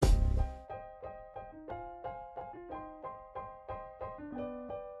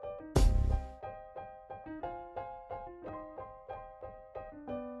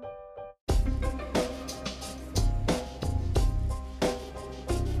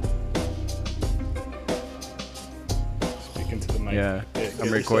mic.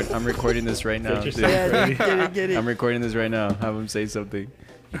 Yeah, I'm recording this right now. Get Dude. yourself ready. Get it. I'm recording this right now. Have him say something.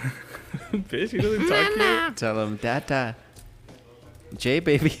 Bitch, he doesn't talk to you. Tell him, Dada. Jay,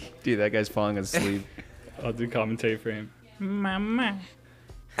 baby. Dude, that guy's falling asleep. I'll do commentary for him. Mama.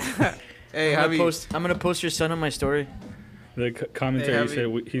 Hey, I'm Javi. gonna post your son on my story. The commentary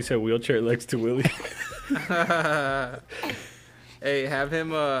Hey, he said wheelchair legs to Willie. Hey, have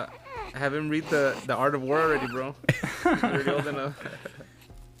him read the Art of War already, bro. You're already old enough.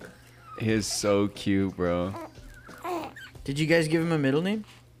 He's so cute, bro. Did you guys give him a middle name?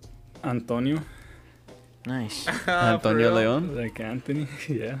 Antonio, Nice, Antonio Leon. like Anthony.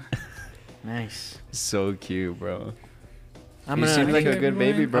 Yeah. nice. So cute, bro. I'm He gonna seems like think, a good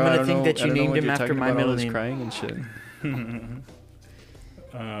baby, bro. I'm gonna I don't think know- that you I don't know named what him you're after talking my about, all middle this name. crying and shit.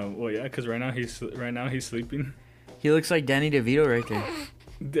 Well, yeah, because right now he's sleeping. He looks like Danny DeVito right there.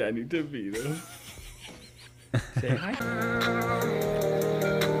 Danny DeVito. Say hi.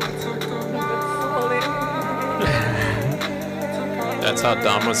 That's how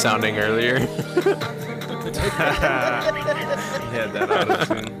Dom was sounding earlier. Yeah, that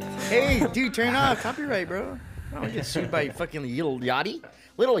auto-tune. Hey, dude, turn off copyright, bro. I don't get sued by fucking Little Yachty.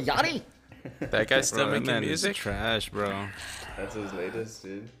 Little Yachty. That guy's still Bro, that making man is music. trash, bro. That's his latest,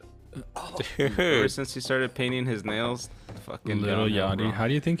 dude. Ever Dude, since he started painting his nails, fucking Little downhill, Yachty. bro. How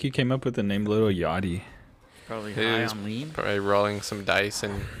do you think you came up with the name Little Yachty? Probably He high was on lean. probably rolling some dice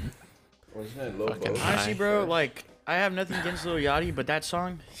and Wasn't it Low Fucking Bo? high. Honestly, bro, like I have nothing against Lil Yachty, but that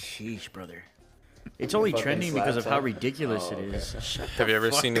song, sheesh, brother. It's only Fucking trending because of slaps, how huh? ridiculous Oh, it okay. is. Shut have you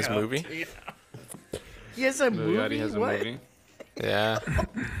ever seen his up, movie? dude. He has a Lil movie. Yachty has a What? movie. Yeah,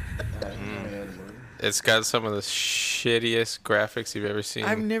 it's got some of the shittiest graphics you've ever seen.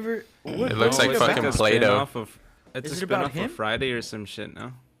 I've never. What, It looks what's like it fucking about? Play-Doh. It's Is a it about spin-off him? of Friday or some shit,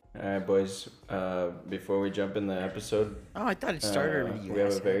 no? All right, boys. Before we jump in the episode, Oh, I thought it started already. you we have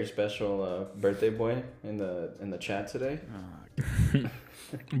a asshole. very special birthday boy in the chat today.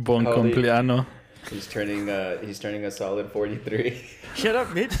 Bon How old are you? compleano. He's turning a solid 43. Shut up,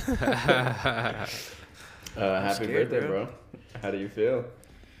 bitch. Happy scared, birthday, bro. bro. How do you feel?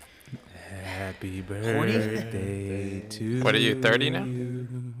 Happy Horny? birthday to What are you, 30 now?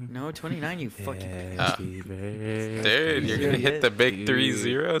 No, 29, you fucking. Happy birthday. Dude, you're gonna hit the big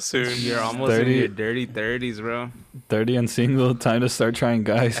 30 soon. You're almost 30. in your dirty 30s, bro. 30 and single. Time to start trying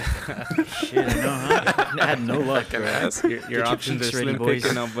guys. Shit, I know, huh? I had no luck, Fucking bro. ass. Your your options are cheeks ready, slim boys.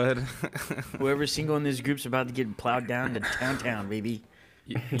 picking now, bud. Whoever's single in this group's about to get plowed down to town, baby.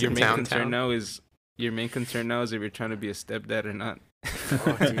 Your main Town. concern now is if you're trying to be a stepdad or not.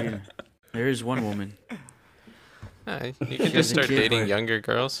 Oh, dude. There is one woman. You can just start kid, dating but- younger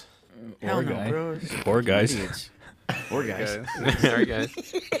girls. Hell Or no, guy. bro. Or guys. Idiots. Or guys. Alright,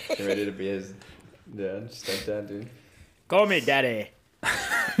 guys. You ready to be his dad, stepdad, dude? Call me daddy.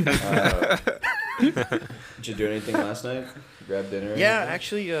 Did you do anything last night? Grab dinner? or Yeah, anything?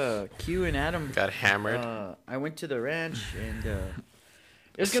 actually, Q and Adam. Got hammered. I went to the ranch and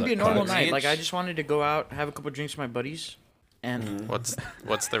it was gonna be a normal Suck night. Like I ranch? just wanted to go out, have a couple drinks with my buddies, and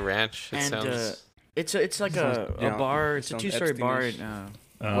What's the ranch? It and sounds. it's like a yeah, bar. it It's a sounds 2-story bar in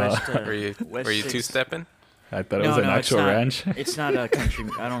West. Were you West were you 6th. two stepping? I thought it No, was an no, it's actual not. ranch. It's not a country.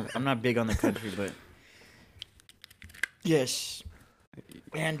 I'm not big on the country, but yes.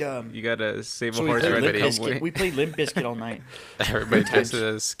 And You gotta save so a we horse played ride Limp a Everybody's- cowboy. Bizkit. We played Limp Bizkit all night. Everybody dressed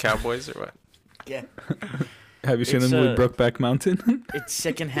as cowboys or what? Yeah. Have you seen It's, the movie Brokeback Mountain? It's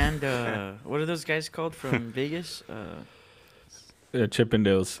secondhand. What are those guys called from Vegas?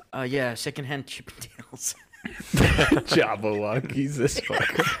 Chippendales. Yeah, secondhand Chippendales. Jabberwockies, this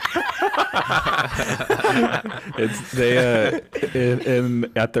fucker. It's they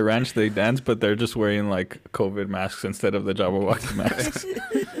at the ranch they dance, but they're just wearing like COVID masks instead of the Jabberwocky masks.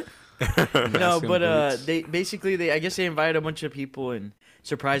 No, Baskin but boots. they I guess they invited a bunch of people and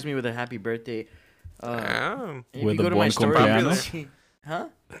surprised me with a happy birthday. Oh. If With you a go to my buen story, cumpleaños? you'll see- Huh?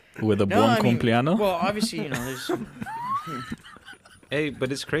 With a No, buen I mean, cumpleaños. well, obviously, there's Hey,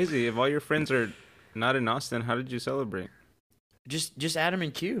 but it's crazy. If all your friends are not in Austin, how did you celebrate? just Adam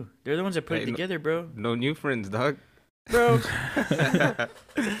and Q. They're the ones that put Hey, it no- together, bro. No new friends, dog. Bro.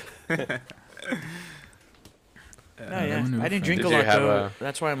 No, yeah. new I didn't drink Did a you lot have though. a-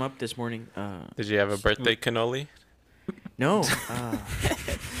 That's why I'm up this morning. Did you have a birthday cannoli? No.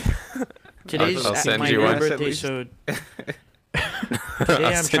 Today's I'll send my you real one. birthday, At so I'll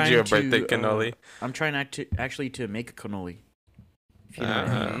I'm send you a trying birthday to, cannoli. I'm trying actually to make a cannoli. If you know what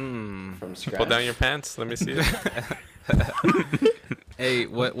I mean. From scratch. Pull down your pants. Let me see it. Hey,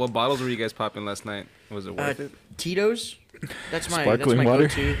 what bottles were you guys popping last night? Was it worth it? Tito's. That's my Sparkling water.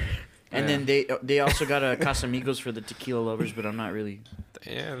 go-to. And then they also got a Casamigos for the tequila lovers, but I'm not really.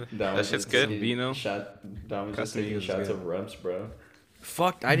 Yeah, Dom that was shit's just good. taking Vino. Dom was just taking Casamigos is shots good. of rumps, bro.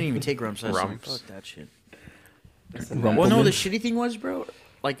 Fuck, I didn't even take rumps last night. Rumps. Fuck that shit. Rumpleman. Well, no, the shitty thing was, bro,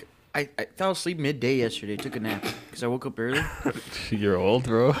 like, I fell asleep midday yesterday, took a nap, because I woke up early. You're old,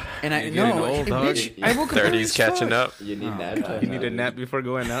 bro. And I, You're getting no, old, hey, dog. bitch, I woke up early 30s as catching fuck. up. You need Oh, nap time. You need now, a dude. nap before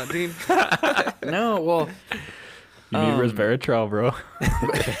going out, dude. No, well, You need resveratrol, bro.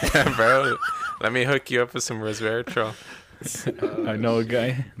 Bro, let me hook you up with some resveratrol. I know a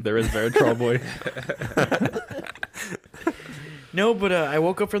guy. The resveratrol boy. no, but I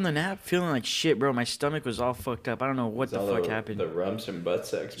woke up from the nap feeling like shit, bro. My stomach was all fucked up. I don't know what It's the all fuck happened. The rumps and butt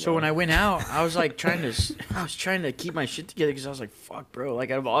sex, bro. So when I went out, I was like I was trying to keep my shit together because I was like, fuck, bro.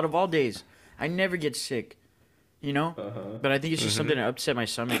 Like out of all days, I never get sick, you know. But I think it's just something that upset my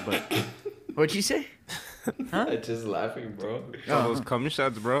stomach. But what'd you say? I'm just laughing, bro. All those cum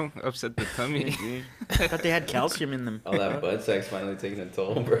shots, bro. Upset the tummy. I thought they had calcium in them. All that butt sex finally taking a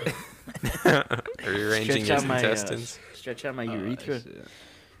toll, bro. Rearranging Stretch your out my intestines. stretch out my urethra. Hey,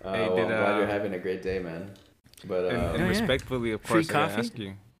 Well, did, I'm glad you're uh, having a great day, man. But And yeah. respectfully, of Free course, I gotta coffee? ask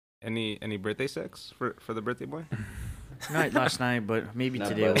you. Any birthday sex for the birthday boy? Not last night, but maybe not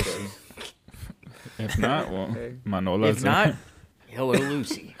today. butt We'll sex. see. If not, well, Okay. Manola's If not, hello,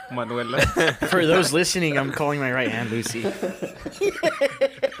 Lucy. Manuela. For those listening, I'm calling my right hand Lucy.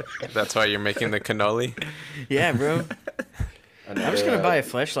 That's why you're making the cannoli. Yeah, bro. I'm just gonna Another, buy a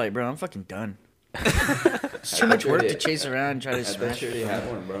flashlight, bro. I'm fucking done. It's too much work to chase around and try to I bet smash you already it. have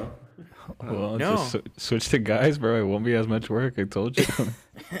one, bro. Well, No. just switch to guys, bro. It won't be as much work. I told you.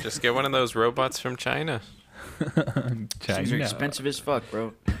 Just get one of those robots from China. These are China. expensive as fuck,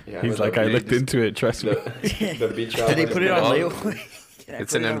 bro. Yeah, He's with like, the I big- looked into it. Trust me. the beach Did they put it on Well, layaway? Can I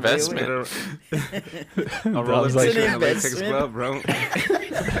it's put an it on investment. layaway? I'll roll Dom's a like- picture in the It's latex an glove,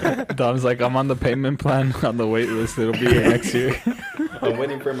 bro. Dom's like, I'm on the payment plan on the wait list. It'll be here next year. I'm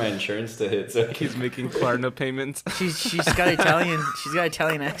waiting for my insurance to hit. So He's making Klarna payments. She's got Italian. She's got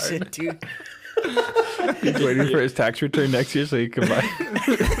Italian accent too. He's waiting for his tax return next year so he can buy.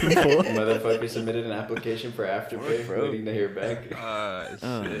 motherfucker submitted an application for Afterpay, waiting to hear back.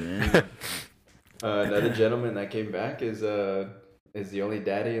 Oh man. Another gentleman that came back is the only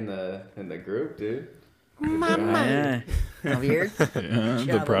daddy in the group, dude. Yeah. Javier?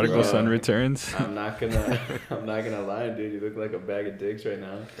 Yeah, the prodigal son returns. I'm not gonna lie, dude. You look like a bag of dicks right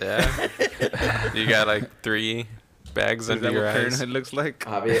now. Yeah. You got like 3 bags Is under that your what eyes. parenthood looks like?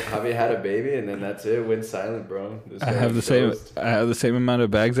 Javi had a baby, and then that's it. Went silent, bro. This I guy have the was same. ghost. I have the same amount of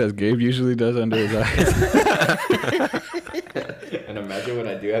bags as Gabe usually does under his eyes. And imagine when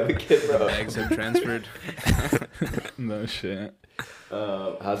I do have a kid, bro. Bags have transferred. No shit.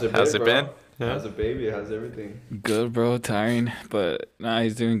 How's it been? How's it bro? been? Yeah. How's the baby? How's everything? Good, bro. Tiring, but nah,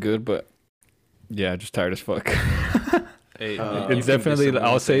 he's doing good. But yeah, just tired as fuck. Hey, It's you It's can definitely. be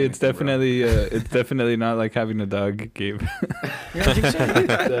I'll say it's someone, bro. definitely. It's definitely not like having a dog, Gabe. You don't think so?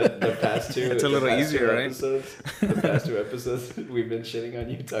 The past two. It's a little the past easier, two right? Episodes, the past 2 episodes, we've been shitting on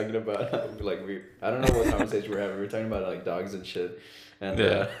you, talking about how, like I don't know what conversation we're having. We were talking about like dogs and shit, and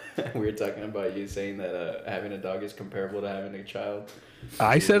Yeah. we were talking about you saying that having a dog is comparable to having a child.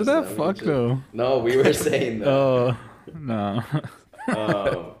 I said Jesus, that. we Fuck just- no. No, we were saying that. Oh no.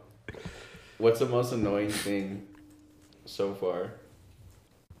 What's the most annoying thing so far?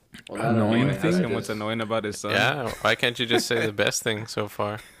 Well, not Annoying I thing? Ask just- him what's annoying about his son. Yeah. Why can't you just say the best thing so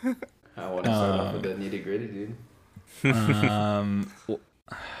far? I want to start off with the nitty gritty, dude.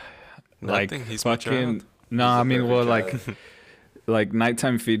 Like Nothing. He's my fucking. child. No, He's I a mean, perfect well, child. like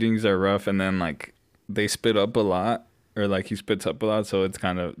nighttime feedings are rough, and then like they spit up a lot, or like he spits up a lot, so it's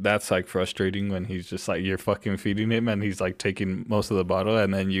kind of that's like frustrating when he's just like you're fucking feeding him and he's like taking most of the bottle,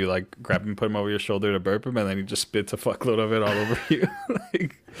 and then you like grab him, put him over your shoulder to burp him, and then he just spits a fuckload of it all over you.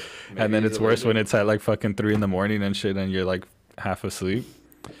 Like, and then Maybe it's he's worse when allergic. it's at like fucking 3 a.m. and shit, and you're like half asleep.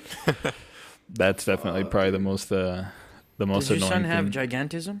 That's definitely probably the most Does annoying your son have thing.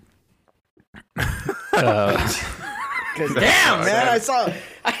 gigantism? Uh, Cause damn, man, I saw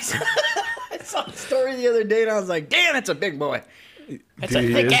a story the other day and I was like, damn, that's a big boy. That's Dude, a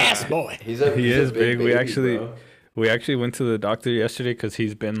he thick is- ass boy. He's He a is big. We baby, actually- bro. We actually went to the doctor yesterday because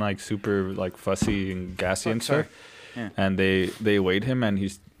he's been like super like fussy and gassy and Sorry. stuff. Yeah. And they weighed him and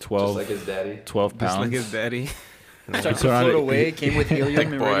he's Just 12, like his daddy. 12 Just like pounds. his daddy. Started to put on float it- away, came with helium Thick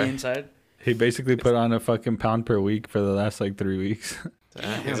and boy. ready inside. He basically put on a fucking pound per week for the last like 3 weeks.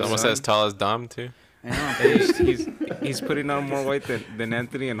 Yeah, he's Damn, almost son. as tall as Dom too. I know. Hey, he's putting on more weight than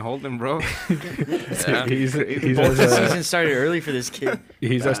Anthony and Holden, bro. Yeah. He's Both the as season started early for this kid.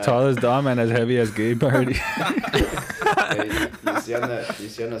 he's as tall as Dom and as heavy as Gabe already. Hey, you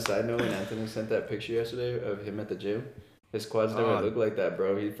see on the side note when Anthony sent that picture yesterday of him at the gym? His quads never look like that,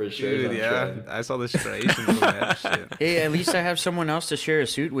 bro. He for sure is Dude, on yeah, trend. I saw the striations from that shit. Hey, at least I have someone else to share a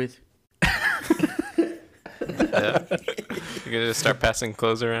suit with. Yeah. You're gonna just start passing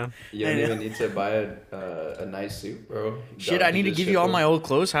clothes around. You don't even need to buy a nice suit, bro. Shit, Dom I need can to just give ship you all them. my old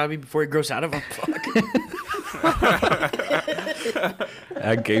clothes, Javi, before it grows out of them.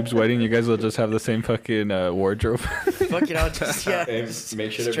 At Gabe's wedding, you guys will just have the same fucking wardrobe. Fuck it, I'll just, yeah. Hey, just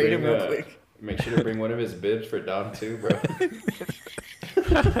make sure to trade bring him real quick. make sure to bring one of his bibs for Dom too, bro.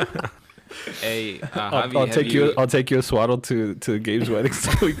 Hey, Javi, I'll have take you. I'll take you a swaddle to Gabe's wedding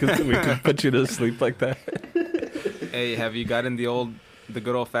so we can put you to sleep like that. Hey, have you gotten the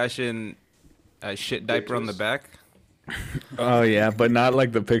good old fashioned shit diaper on the back? Oh yeah, but not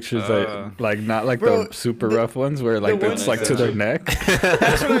like the pictures that not like Bro, the super rough ones where like the it's one- like to their neck.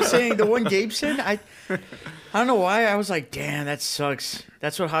 That's what I'm saying. The one Gabe sent, I don't know why. I was like, damn, that sucks.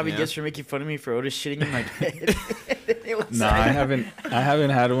 That's what Javi Yeah. gets for making fun of me for Otis shitting in my bed. It was No, like- I haven't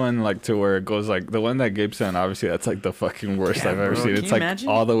had one like to where it goes like the one that Gabe sent. Obviously, that's like the fucking worst Yeah, I've ever bro. seen. Can It's you like imagine?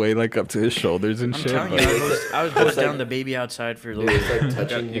 all the way like up to his shoulders and I'm shit. telling you, but- I was hosed down the baby outside for a Dude, little it's like You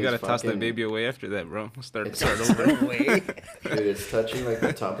touching gotta, his toss that fucking- baby away after that, bro. Start It's over. way. Dude, it's touching like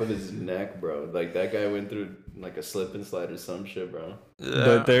the top of his neck, bro. Like that guy went through like a slip and slide or some shit, bro.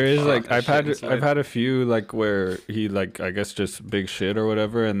 But there is like Fuck, I've shit had inside. I've had a few like where he like I guess just big shit or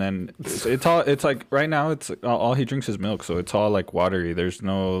whatever, and then it's like right now it's all he drinks is milk, so it's all like watery. There's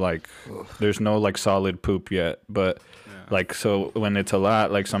no like solid poop yet, but like so when it's a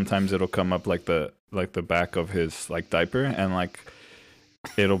lot, like sometimes it'll come up like the back of his like diaper, and like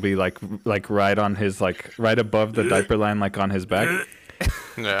it'll be like right on his like right above the diaper line, like on his back.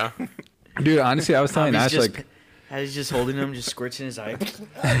 Yeah. Dude, honestly, I was telling Ash like. He's just holding him, just squirts in his eye.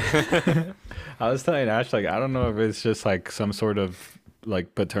 I was telling Ash, like, I don't know if it's just like some sort of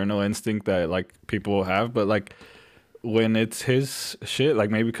like paternal instinct that like people have, but like when it's his shit, like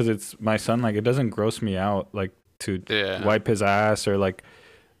maybe because it's my son, like it doesn't gross me out like to Yeah. wipe his ass or like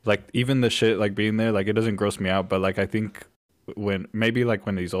even the shit like being there, like it doesn't gross me out. But like I think when maybe like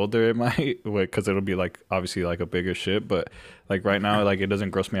when he's older, it might because it'll be like obviously like a bigger shit, but like right now like it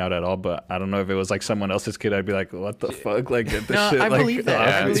doesn't gross me out at all. But I don't know if it was like someone else's kid, I'd be like, what the fuck, like get this No, shit. I like, believe that.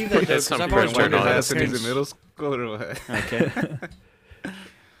 Yeah, I believe that. it's Because some I've always paternal wondered When that. he's in middle school or what? Okay.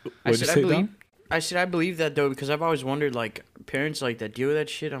 I What'd you said I say, believe. Dom? I said I believe that though because I've always wondered like parents like that deal with that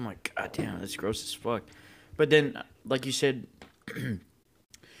shit. I'm like, God damn, that's gross as fuck. But then, like you said,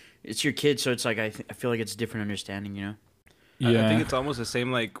 it's your kid, so it's like I feel like it's a different understanding, you know. Yeah, I think it's almost the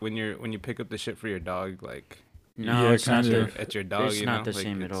same like when you pick up the shit for your dog, like No, Yeah, it's not. kinda. the- at your dog. It's you not know? the Like,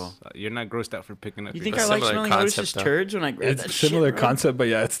 same at it's, all. You're not grossed out for picking up. You your think dog. I like similar smelling Otis's concept, though. turds when I grab it's that similar shit, bro? concept, but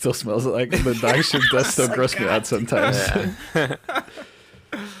yeah, it still smells like the dog shit does still gross me out sometimes. Yeah.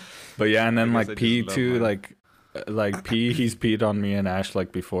 But yeah, and then I guess like I just pee love too, mine. like pee. He's peed on me and Ash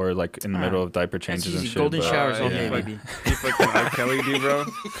like before, like in the Ah, middle of diaper That's changes and easy. shit. Golden but- showers all yeah. day, baby. You fucking R. Kelly, dude, bro.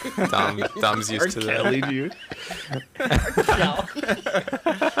 Dom's used to that. dude.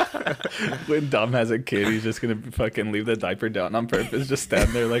 When Dom has a kid, he's just gonna fucking leave the diaper down on purpose, just stand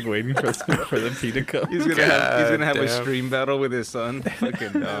there like waiting for the pee to come. He's gonna have a damn. stream battle with his son.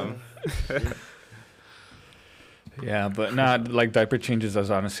 Fucking dumb. Yeah, but not like diaper changes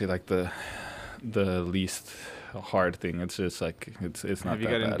is honestly like the least hard thing. It's just like it's not Have you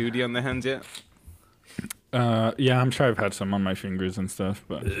that got any bad. duty on the hands yet? Yeah, I'm sure I've had some on my fingers and stuff,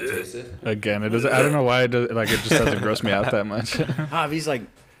 but Taste it. again, it doesn't. I don't know why it does. Like it just doesn't gross me out that much. Javi's like,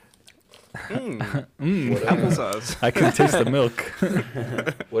 What, Applesauce. I can taste the milk.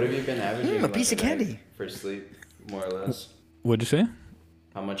 what have you been averaging? a piece of night candy. for sleep, more or less. What'd you say?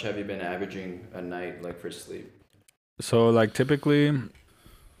 How much have you been averaging a night, like for sleep? So like typically,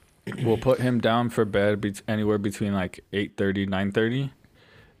 we'll put him down for bed anywhere between like 8:30, 9:30,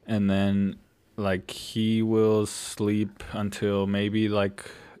 and then like he will sleep until maybe like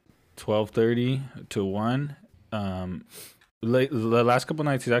 12:30 to 1. The last couple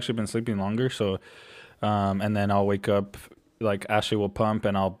nights he's actually been sleeping longer, so and then I'll wake up, like Ashley will pump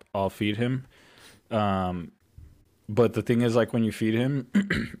and I'll feed him. But the thing is, like when you feed him,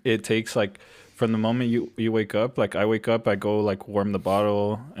 it takes like from the moment you wake up, like I wake up, I go like warm the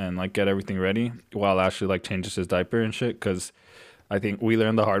bottle and like get everything ready while Ashley like changes his diaper and shit, because I think we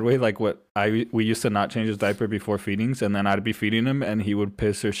learned the hard way. Like we used to not change his diaper before feedings, and then I'd be feeding him and he would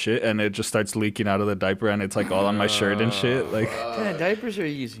piss or shit and it just starts leaking out of the diaper and it's like all on my shirt and shit. Like, yeah, diapers are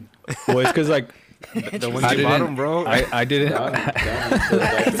easy. well, it's because like The ones I you bought didn't- him, bro. I didn't.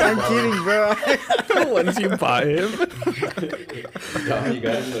 I'm kidding, bro. The ones you buy him. Dom, you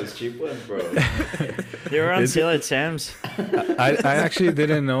got him those cheap ones, bro. They were on Is sale at Sam's. I actually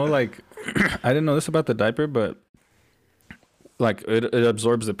didn't know, like, I didn't know this about the diaper, but like it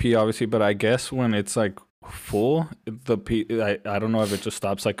absorbs the pee obviously, but I guess when it's like full, the pee, I don't know if it just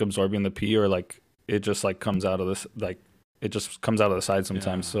stops like absorbing the pee or like it just like comes out of this, like it just comes out of the side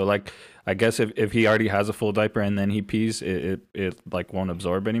sometimes. So like I guess if he already has a full diaper and then he pees, it like won't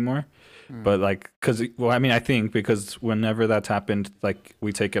absorb anymore. But like, cause well, I mean, I think because whenever that's happened, like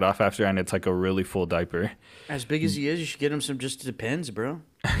we take it off after and it's like a really full diaper. As big as he is, you should get him some just depends, bro.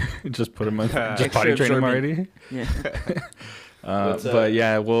 Just put him on, just Extra potty train him absorbent. already. Yeah. But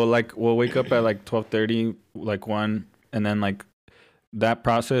yeah, we'll wake up at like 12:30, like 1, and then like that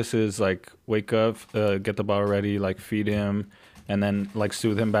process is like wake up, get the bottle ready, like feed him, and then like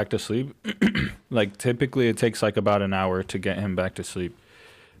soothe him back to sleep. Like typically it takes like about an hour to get him back to sleep.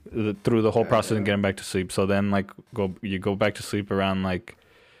 Through the whole process and get him back to sleep. So then like you go back to sleep around like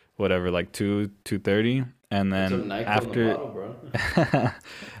whatever, like 2:30, and then after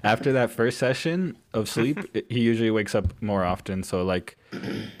after that first session of sleep, he usually wakes up more often. So like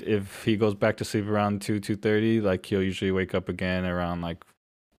if he goes back to sleep around 2:30, like he'll usually wake up again around like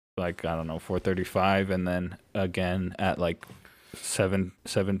I don't know, 4:35, and then again at like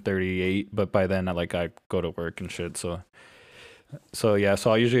 7:38. But by then I go to work and shit. So yeah,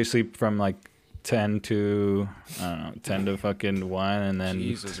 so I'll usually sleep from like 10 to I don't know, 10 to fucking 1, and then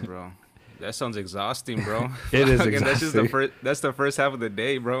Jesus, bro. That sounds exhausting, bro. It is Fucking, That's just exhausting. that's the first half of the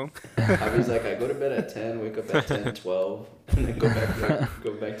day, bro. Javi's like, I go to bed at 10, wake up at 10, 12, and then go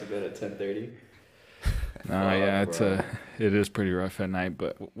back to bed at 10:30. yeah, bro. it is pretty rough at night,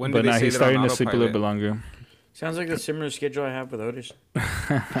 but When do but they now say he's that on starting to sleep a little autopilot? bit longer. Sounds like the similar schedule I have with Otis.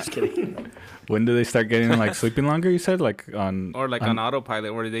 Just kidding. When do they start getting like sleeping longer? You said like on Or like on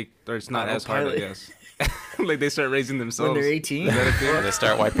autopilit, where it's not as hard, I Autopilot. guess. Like they start raising When themselves. they're 18. When they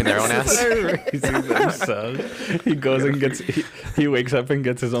start wiping their own ass. raising themselves. He goes and gets he wakes up and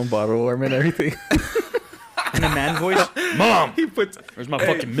gets his own bottle warm and everything. In a man voice. Mom, He puts where's my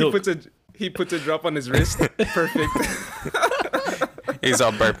fucking milk? he puts a drop on his wrist. Perfect. He's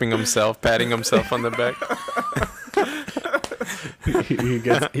all burping himself, patting himself on the back.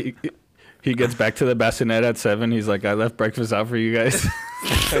 he gets back to the bassinet at 7. He's like, I left breakfast out for you guys.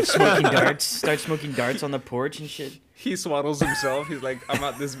 Start smoking darts on the porch and shit. He swaddles himself. He's like, I'm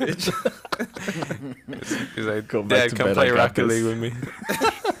out this bitch. He's like, Go back Dad, to come bed, play I got Rocket this." League with me.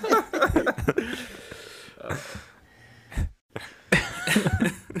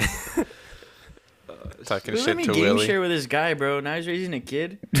 Talking Let shit me to game Willie. share with this guy, bro. Now he's raising a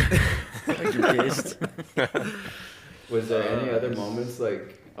kid. Fucking pissed. Was there any other moments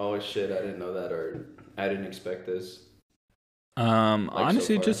like, oh shit, I didn't know that, or I didn't expect this?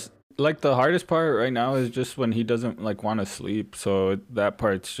 Honestly, so far? just like the hardest part right now is just when he doesn't like want to sleep. So that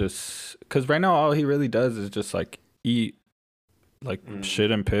part's just because right now all he really does is just like eat, like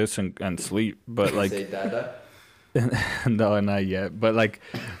shit and piss and sleep. But like Say dada? no, not yet. But like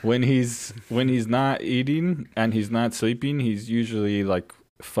when he's not eating and he's not sleeping, he's usually like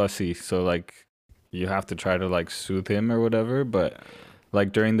fussy. So like you have to try to like soothe him or whatever. But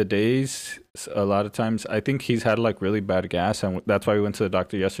like during the days, a lot of times I think he's had like really bad gas, and that's why we went to the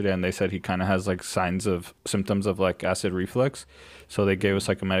doctor yesterday, and they said he kind of has like symptoms of like acid reflux. So they gave us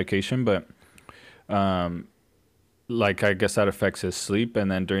like a medication, but like I guess that affects his sleep. And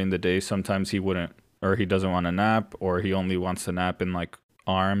then during the day, sometimes he wouldn't, or he doesn't want to nap, or he only wants to nap in like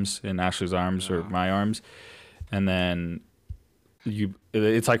arms, in Ashley's arms or my arms. And then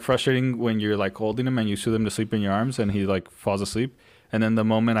it's like frustrating when you're like holding him and you soothe him to sleep in your arms and he like falls asleep. And then the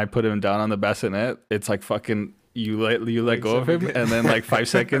moment I put him down on the bassinet, it's like fucking you let go of him, and then like 5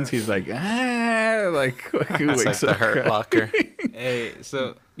 seconds he's like like he It's like wakes the up Hurt crying. Locker. Hey,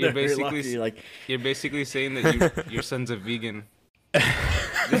 so you're like, basically saying that your son's a vegan.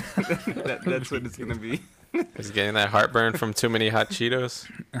 That's what it's gonna be. He's getting that heartburn from too many hot Cheetos.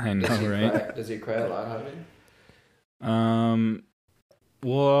 I know, right? Does he cry a lot, Javi?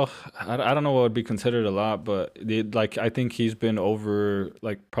 Well, I don't know what would be considered a lot, but like I think he's been over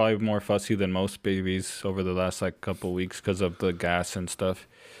like probably more fussy than most babies over the last like couple weeks because of the gas and stuff.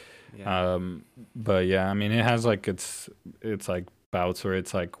 Yeah. But yeah, I mean it has like it's like bouts where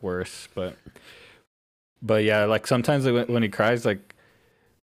it's like worse, but yeah, like sometimes when he cries, like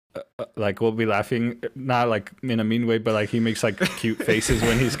we'll be laughing, not like in a mean way, but like he makes like cute faces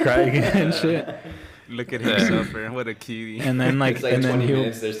when he's crying and shit. Look at him suffer. What a cutie. And then like It's like and then 20 he'll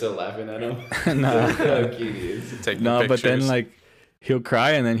minutes, they're still laughing at him. nah. Look how cute he is. Taking No, but then pictures. like he'll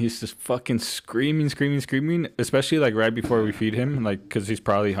cry and then he's just fucking screaming, especially like right before we feed him, like because he's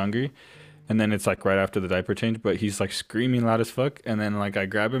probably hungry. And then it's like right after the diaper change, but he's like screaming loud as fuck. And then like I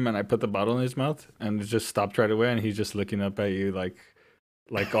grab him and I put the bottle in his mouth and it just stopped right away. And he's just looking up at you like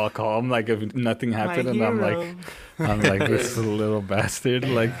all calm, like if nothing happened. And I'm like this little bastard,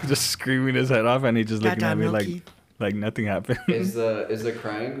 like just screaming his head off. And he just looking at me like nothing happened. Is the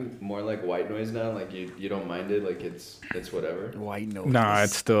crying more like white noise now? Like you don't mind it? Like it's whatever. White noise. Nah,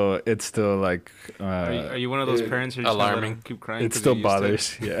 it's still like. Are you one of those dude, parents who just alarming. let him keep crying? It 'cause still you're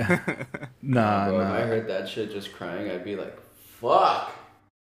used to bothers. it? Yeah. Nah, Bro, if nah. I heard that shit just crying, I'd be like, fuck.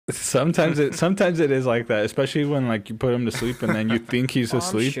 Sometimes it is like that, especially when like you put him to sleep and then you think he's I'm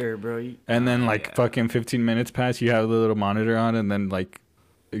asleep, sure, bro. and then like Yeah. fucking 15 minutes pass, you have the little monitor on, and then like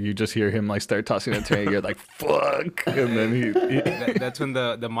you just hear him like start tossing a turn. You're like fuck, and then he That's when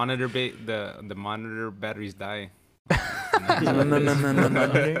the monitor the monitor batteries die.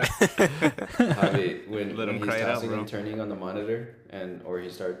 Javi, when Let him he's cry it out, tossing bro. and turning on the monitor, or he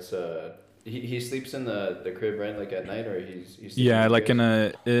starts, he sleeps in the crib, right? Like at night, or he's sleeping yeah, with like you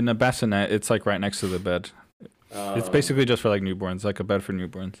in guys? a bassinet. It's like right next to the bed. It's basically just for like newborns, like a bed for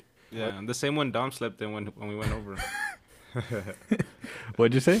newborns. Yeah, the same one Dom slept in when we went over.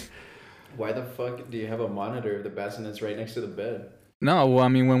 What'd you say? Why the fuck do you have a monitor if the bassinet's right next to the bed? No, well, I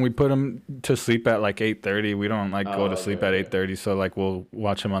mean, when we put him to sleep at like 8:30, we don't like go to okay, sleep at okay. 8:30. So like we'll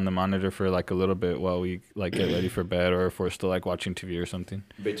watch him on the monitor for like a little bit while we like get ready for bed, or if we're still like watching TV or something.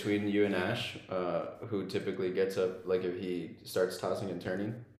 Between you and Ash, who typically gets up, like if he starts tossing and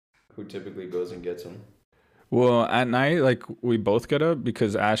turning, who typically goes and gets him? Well, at night, like we both get up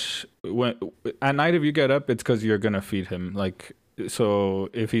because Ash. At night, if you get up, it's because you're gonna feed him. Like, so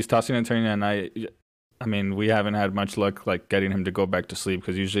if he's tossing and turning at night, I mean, we haven't had much luck like getting him to go back to sleep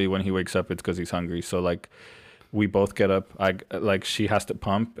because usually when he wakes up, it's because he's hungry. So like, we both get up. She has to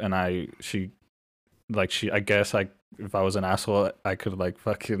pump, and I guess if I was an asshole, I could like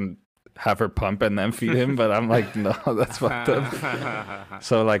fucking have her pump and then feed him. But I'm like, no, that's fucked up.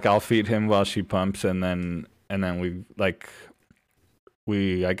 So like, I'll feed him while she pumps, and then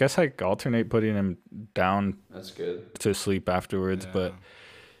we I guess like alternate putting him down That's good. to sleep afterwards. Yeah. But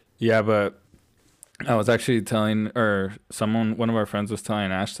yeah, but I was actually telling, or one of our friends was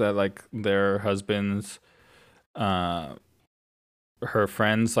telling Ash that like their husbands, her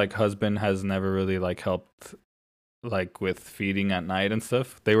friend's like husband has never really like helped like with feeding at night and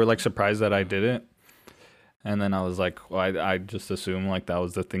stuff. They were like surprised that I did it. And then I was like, well, I just assumed like that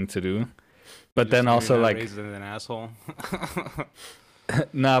was the thing to do. But then also like raised as an asshole.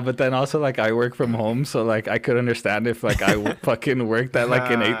 nah, but then also like I work from home, so like I could understand if like I fucking worked at like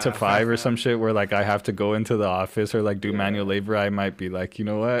an 8 to 5 or some shit where like I have to go into the office or like do manual labor. I might be like, you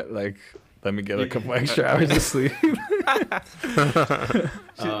know what, like let me get a couple extra hours of sleep. She's got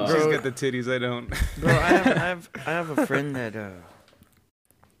the titties. I don't. Bro, I have a friend that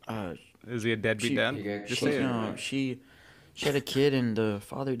Is he a deadbeat dad? Just say it. no, she had a kid and the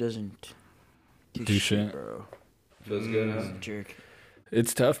father doesn't Do shit. bro. Feels good, huh? He's a jerk.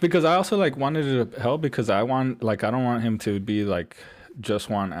 It's tough because I also like wanted to help because I don't want him to be like just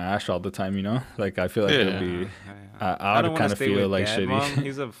want Ash all the time, you know? Like I feel like it'd be I would kind of feel like Dad, shitty. Mom.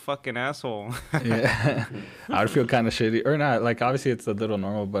 He's a fucking asshole. Yeah. I would feel kind of shitty or not. Like obviously it's a little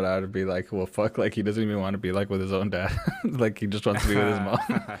normal, but I would be like, well, fuck, like he doesn't even want to be like with his own dad. Like he just wants to be with his mom.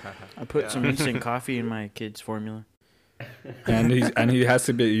 I put some instant coffee in my kid's formula. And he has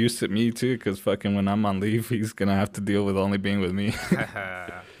to be used to me too, because fucking when I'm on leave, he's gonna have to deal with only being with me.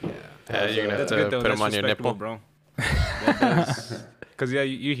 Yeah, you're gonna have That's to good though. put That's him on your respectable, nipple. bro. Because yeah,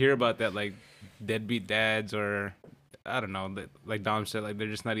 you hear about that like deadbeat dads or I don't know, like Dom said, like they're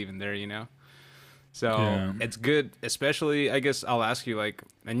just not even there, you know. So Yeah. it's good, especially I guess I'll ask you like,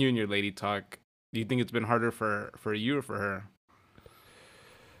 and you and your lady talk. Do you think it's been harder for you or for her?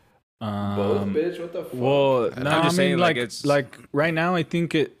 Both, bitch. What the fuck? Well, no, I'm I just mean, saying, like, like, it's- like right now, I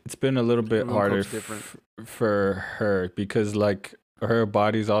think it's been a little bit Everyone harder copes different. for her because like her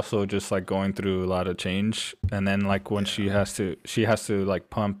body's also just like going through a lot of change, and then like when she has to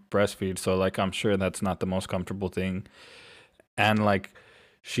like pump breastfeed, so like I'm sure that's not the most comfortable thing, and like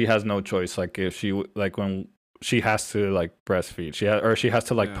she has no choice. Like if she like when she has to like breastfeed, she has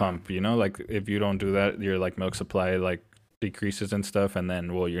to like Yeah. pump. You know, like if you don't do that, your like milk supply like decreases and stuff, and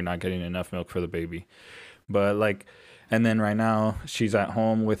then well you're not getting enough milk for the baby. But like, and then right now she's at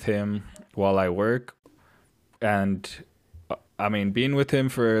home with him while I work, and I mean being with him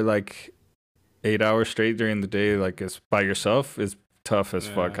for like 8 hours straight during the day, like it's by yourself, is tough as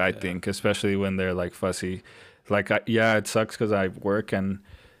fuck. I think, especially when they're like fussy. Like yeah, it sucks because I work and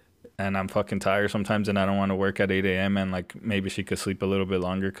and I'm fucking tired sometimes, and I don't want to work at 8 a.m. and like maybe she could sleep a little bit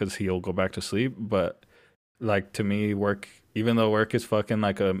longer because he'll go back to sleep. But like to me, work, even though work is fucking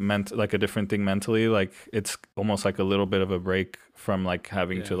like like a different thing mentally, like it's almost like a little bit of a break from like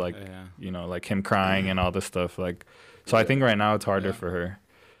having to like you know, like him crying and all this stuff. Like, so I think right now it's harder for her.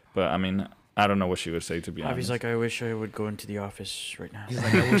 But I mean, I don't know what she would say, to be honest. Javi's like, I wish I would go into the office right now. He's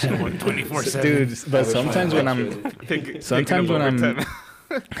like, I wish I worked 24/7. Dude, but sometimes when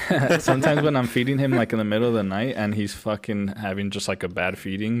sometimes when I'm feeding him like in the middle of the night and he's fucking having just like a bad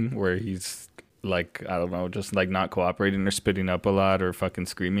feeding where he's like, I don't know, just like not cooperating or spitting up a lot or fucking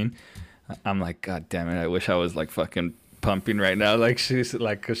screaming, I'm like, God damn it, I wish I was like fucking pumping right now. Like she's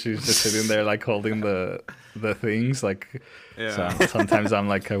like, cause she's just sitting there like holding the things like. So sometimes I'm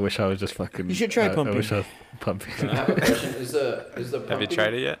like, I wish I was just fucking. You should try pumping. I wish I was pumping. I have a question. Is the pumping, Have you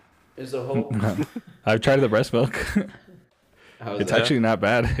tried it yet? Is the whole? No. I've tried the breast milk. How's It's that? actually not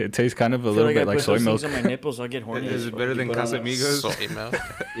bad. It tastes kind of a I feel little like I bit like put soy those milk. things on my nipples, I'll get horny. Is as it fuck. better than You put on a Casamigos? Soy milk.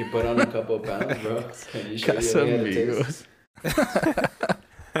 You put on a couple of pounds, bro. And you show you only had a taste.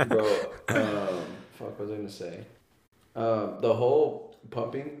 Casamigos. Bro, fuck, what was I gonna say? The whole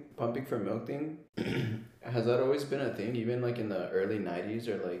pumping for milk thing, has that always been a thing? Even like in the early 90s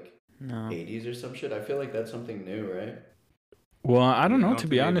or like No. 80s or some shit? I feel like that's something new, right? Well, I don't know, to think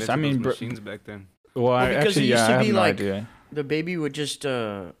be they honest. I invented mean, those machines back then. well, I because actually, it used yeah, to I have be no like- idea. The baby would just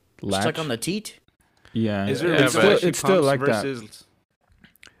Latch. stuck on the teat. Yeah, Is there Yeah, it's but- still, actually it's still pumps like that. versus-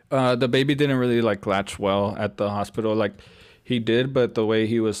 The baby didn't really like latch well at the hospital. Like he did, but the way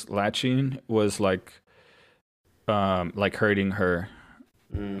he was latching was like hurting her.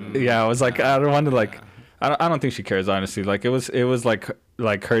 Yeah, I was like, I don't want to like, I don't think she cares, honestly. Like it was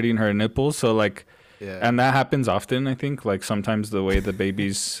like hurting her nipples. So like, and that happens often. I think like sometimes the way the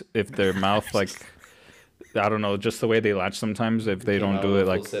babies, if their mouth like, I don't know, just the way they latch sometimes if they don't do it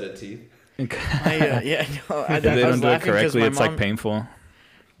like, set of teeth. Yeah, no. if they don't do it correctly, it's like painful.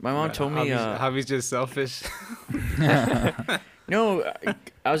 My mom told me. Javi's just selfish. No,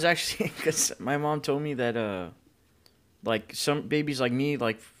 I was actually because my mom told me that like some babies like me,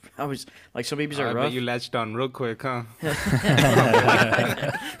 like I was like some babies I are bet rough. you latched on real quick, huh?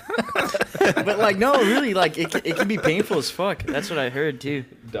 But like no, really, like it can be painful as fuck. That's what I heard too.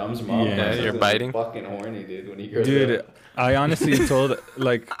 Dom's mom. Yeah, must have you're been biting. Fucking horny, dude. When he grows Dude, up. I honestly told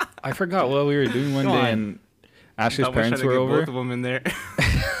like I forgot what we were doing one Go day on. and Ashley's I was trying parents to were get over. both of them in there.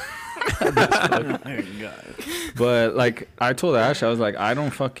 But like I told Ash, I was like,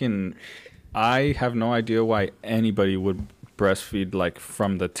 I have no idea why anybody would breastfeed like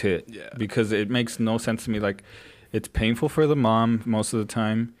from the tit. Yeah. Because it makes no sense to me. Like it's painful for the mom most of the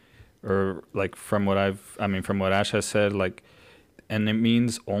time. Or like from what Ash has said, like, and it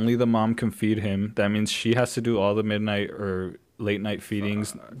means only the mom can feed him. That means she has to do all the midnight or late night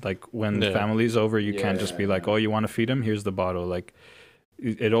feedings. Like when the Yeah. family's over, you can't just be like, oh, you want to feed him? Here's the bottle. Like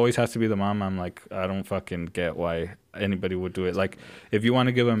it always has to be the mom. I'm like, I don't fucking get why anybody would do it. Like if you want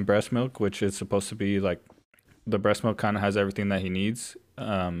to give him breast milk, which is supposed to be like the breast milk kind of has everything that he needs.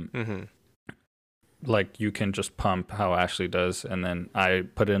 Mm-hmm. Like you can just pump how Ashley does, and then I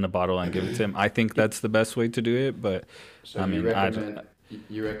put it in a bottle and give it to him. I think that's the best way to do it, but So I you mean,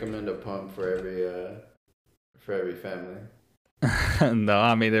 you recommend a pump for every family. no,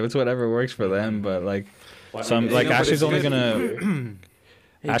 I mean it's whatever works for them. But like Well, I some mean, like but Ashley's it's only good gonna for you.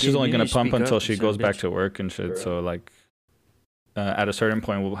 Ashley's only gonna pump until she goes back bitch. to work and shit. Correct. So like at a certain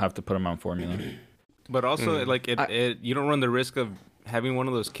point we'll have to put him on formula. But also, Mm. like you don't run the risk of having one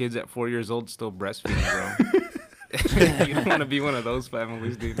of those kids at 4 years old still breastfeeding, bro. You don't want to be one of those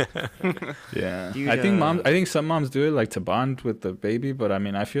families, dude. Yeah, Dude, I think some moms do it like to bond with the baby, but I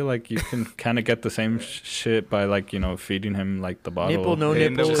mean I feel like you can kind of get the same shit by like feeding him like the bottle. Nipple, no They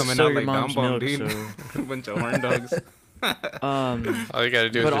end up nipple, coming still out your like mom's Dumbo, milk. dude. So, A bunch of horn dogs. All you gotta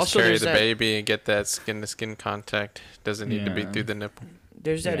do is But just also carry there's the that- baby and get that skin-to-skin contact. Doesn't need to be Yeah. through the nipple.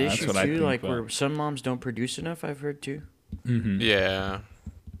 there's that Yeah, that's issue what I too, think, like but- where some moms don't produce enough. I've heard too. Mm-hmm. Yeah.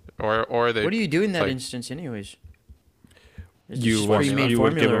 Or they. What do you do in that like- instance, anyways? It's You just would, pre-made you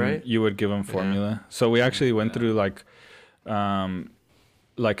would give formula, him right? you would give him formula. So we actually went through like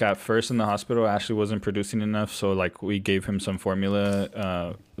at first in the hospital, Ashley wasn't producing enough, so like we gave him some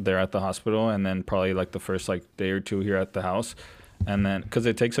formula there at the hospital, and then probably like the first like day or two here at the house, and then because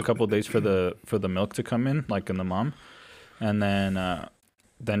it takes a couple days for the milk to come in, like in the mom, and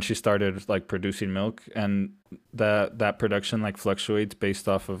then she started like producing milk, and that production like fluctuates based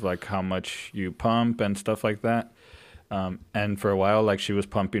off of like how much you pump and stuff like that. And for a while, like she was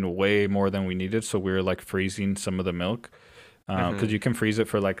pumping way more than we needed, so we were like freezing some of the milk. Because you can freeze it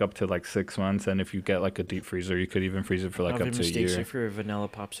for like up to like 6 months, and if you get like a deep freezer, you could even freeze it for like Alvin up to a mistakes year. it for a vanilla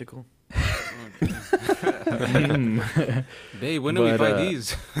popsicle. Babe, when do we But, buy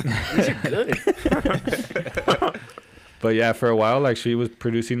these? These are good. But yeah, for a while, like she was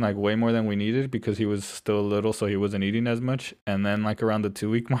producing like way more than we needed because he was still little, so he wasn't eating as much. And then like around the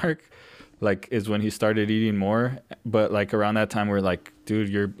 2-week mark, like is when he started eating more. But like around that time, we're like, dude,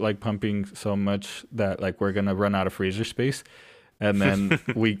 you're like pumping so much that like we're gonna run out of freezer space. And then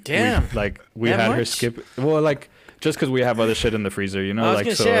we Damn. we That had her much? skip. Well, like just because we have other shit in the freezer, you know, I was like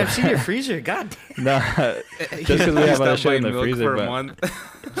gonna so. say I've seen your freezer. God. Nah, just because we have other shit in the milk freezer, for a but.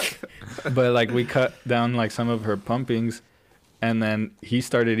 month. But like we cut down like some of her pumpings, and then he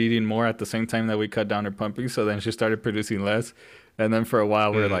started eating more at the same time that we cut down her pumping, so then she started producing less. And then for a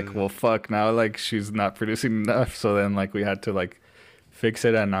while we were like, well fuck, now like she's not producing enough, so then like we had to like fix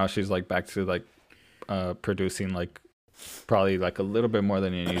it, and now she's like back to like producing like probably like a little bit more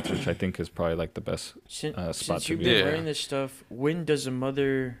than he needs, which I think is probably like the best spot Since to you've be been Yeah. learning this stuff, when does a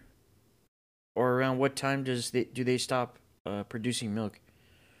mother, or around what time do they stop producing milk?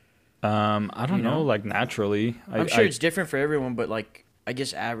 I don't You know, know? like naturally. I'm sure it's different for everyone, but like I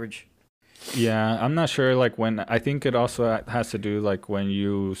guess average. Yeah, I'm not sure. Like when I think it also has to do like when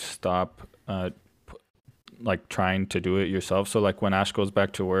you stop, like trying to do it yourself. So like when Ash goes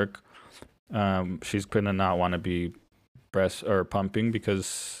back to work, she's gonna not want to be breast or pumping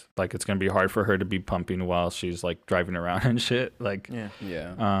because like it's gonna be hard for her to be pumping while she's like driving around and shit. Like, Yeah.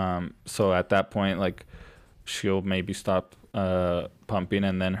 Yeah. so at that point, like she'll maybe stop pumping,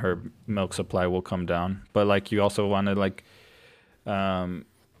 and then her milk supply will come down. But like you also want to like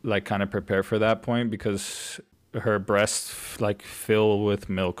kind of prepare for that point because her breasts like fill with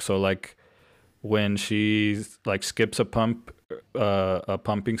milk. So like when she like skips a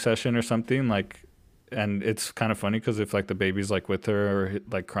pumping session or something, like, and it's kind of funny because if like the baby's like with her or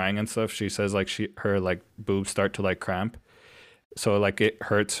like crying and stuff, she says like her like boobs start to like cramp. So like it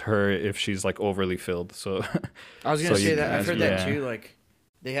hurts her if she's like overly filled. So I was gonna So say you- that I've heard yeah. that too. Like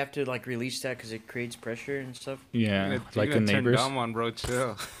they have to like release that because it creates pressure and stuff. yeah, You're like the gonna turn neighbors. Dom on, bro.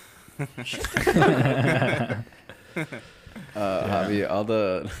 Chill. Javi,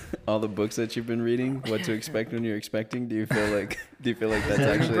 all the books that you've been reading, what to expect when you're expecting, do you feel like that's Doesn't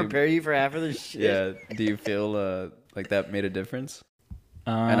actually prepare you for half of this shit. yeah, do you feel like that made a difference?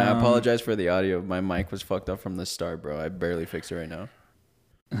 And I apologize for the audio. My mic was fucked up from the start, bro. I barely fixed it right now.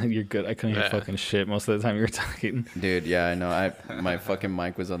 You're good. I couldn't hear Yeah. fucking shit most of the time you were talking. Dude, yeah, I know. My fucking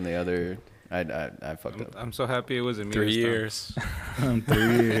mic was on the other. I fucked up. I'm so happy it wasn't me. 3 this time. years.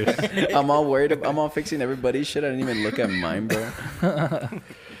 3 years. I'm all worried. I'm all fixing everybody's shit. I didn't even look at mine, bro.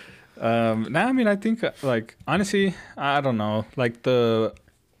 Nah, I mean, I think like honestly, I don't know. Like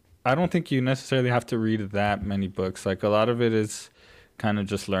I don't think you necessarily have to read that many books. Like a lot of it is kind of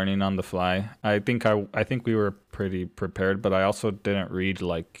just learning on the fly. I think we were pretty prepared, but I also didn't read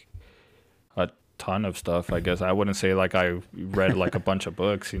like a ton of stuff. I guess I wouldn't say like I read like a bunch of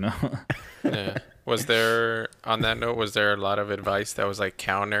books, you know. Yeah. Was there, on that note, was there a lot of advice that was like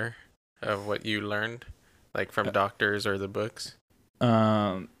counter of what you learned, like from doctors or the books? Or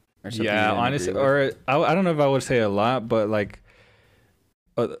something you Yeah, didn't honestly, agree with. or I don't know if I would say a lot, but like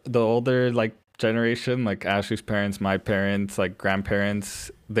the older like generation, like Ashley's parents, my parents, like grandparents,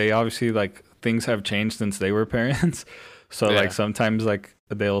 they obviously like things have changed since they were parents. So Yeah. like sometimes like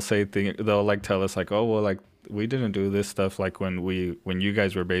they'll say they'll like tell us like, oh well, like we didn't do this stuff like when you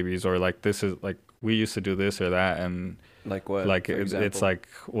guys were babies, or like this is like we used to do this or that, and Like what? like for it's example? like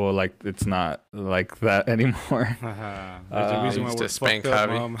well like it's not like that anymore. There's a reason why used we're to spank fucked up,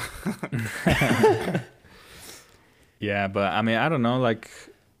 Javi. Mom. Yeah, but I mean, I don't know. Like,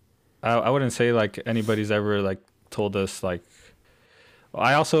 I wouldn't say like anybody's ever like told us like.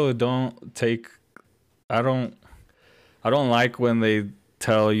 I also don't take. I don't like when they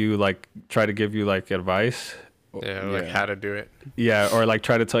tell you like try to give you like advice. Yeah, like Yeah. how to do it. Yeah, or like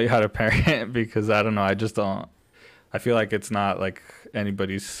try to tell you how to parent because I don't know. I just don't. I feel like it's not like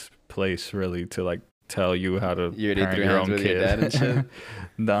anybody's place really to like tell you how to You already parent threw your hands own with kid. your dad and shit.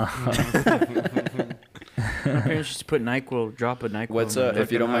 No. My parents used to put NyQuil, drop a NyQuil. What's in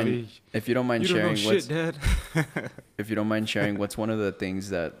if you don't Fucking mind, Javi, if you don't mind you don't know sharing, shit, Dad. if you don't mind sharing, what's one of the things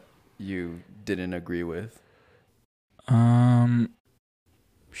that you didn't agree with?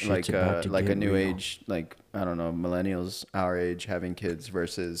 Shit's about to Like a get new real. age, like I don't know, millennials our age having kids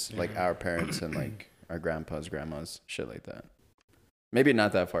versus like our parents and like our grandpas, grandmas, shit like that. Maybe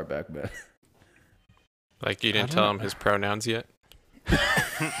not that far back, but Like you didn't tell him his pronouns yet.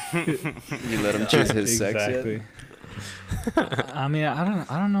 you let him choose his sex yet? Exactly. I mean,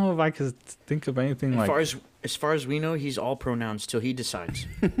 I don't know if I could think of anything like. As far as we know, he's all pronouns till he decides.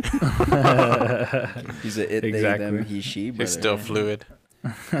 He's a it, they, them, he, she. Brother. He's still fluid.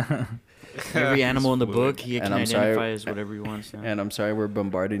 Every animal in the book, he And can I'm sorry- identify as whatever he wants. Now. And I'm sorry we're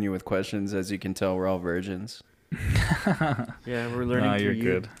bombarding you with questions. As you can tell, we're all virgins. Yeah, we're learning No, through you're you.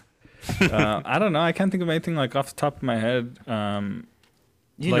 good. I don't know. I can't think of anything like off the top of my head.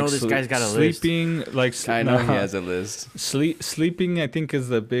 You like know this guy's got a list. sleeping, like I know he has a list. Sleeping, I think, is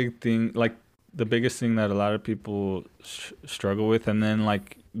the big thing. Like the biggest thing that a lot of people struggle with, and then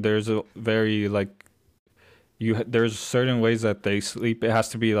like there's a very like there's certain ways that they sleep. It has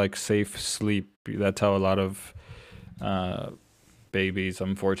to be like safe sleep. That's how a lot of babies,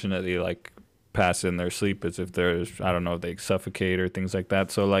 unfortunately, like pass in their sleep, is if there's, I don't know, they suffocate or things like that.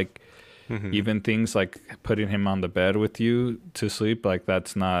 So like even things like putting him on the bed with you to sleep, like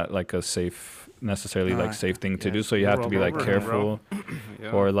that's not like a safe necessarily like safe thing to do. So you have to be like careful.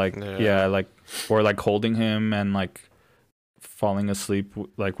 Yeah. Or like or like holding him and like falling asleep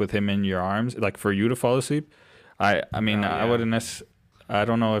like with him in your arms, like for you to fall asleep. I mean, I wouldn't I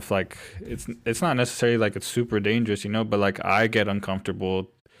don't know if like it's not necessarily like it's super dangerous, you know, but like I get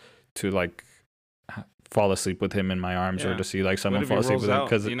uncomfortable to like fall asleep with him in my arms or to see like someone fall asleep with him,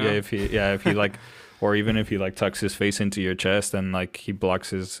 because if he like or even if he like tucks his face into your chest and like he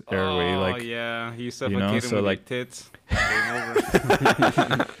blocks his airway, like he suffocated him so with like your tits. Game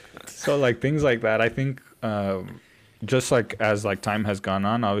over. so like things like that. I think just like as like time has gone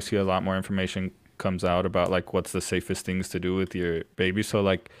on, obviously a lot more information comes out about like what's the safest things to do with your baby. So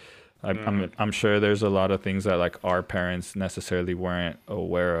like I'm sure there's a lot of things that like our parents necessarily weren't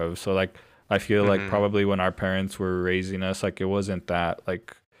aware of. So like I feel like probably when our parents were raising us, like it wasn't that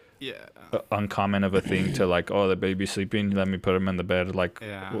like uncommon of a thing to like, oh, the baby's sleeping, let me put him in the bed, like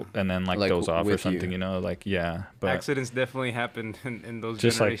and then like doze off or something, you know, like but accidents definitely happened in those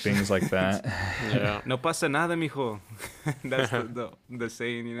just like generations. things like that. Yeah. No pasa nada, mijo. That's the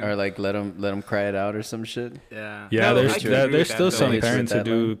saying, you know. Or like let him cry it out or some shit. Yeah. Yeah, No, I there's can agree with there's that, still though. some Relates with parents that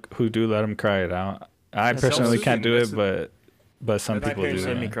who do let them cry it out. I That's personally self-soothing. can't do it, That's but some My people parents do.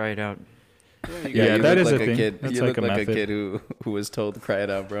 let me Yeah. cry it out. Yeah, you that look is a like thing. Kid. That's You like look a like method. a kid who was told to cry it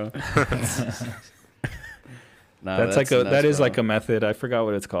out, bro. Nah, That's like a nuts, that is bro. like a method. I forgot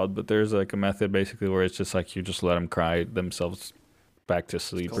what it's called, but there's like a method basically where it's just like you just let them cry themselves back to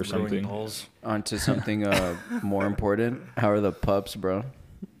sleep or something. Onto something more important. How are the pups, bro?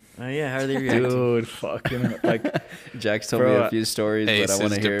 Yeah, how are they reacting? Dude, fucking like, Jack's told me Bro, a few stories, Ace but I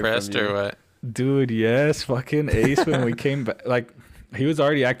want is to hear it depressed from you. or what? dude, yes, fucking Ace when we came back, like he was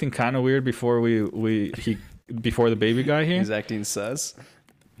already acting kind of weird before before the baby got here. He's acting sus.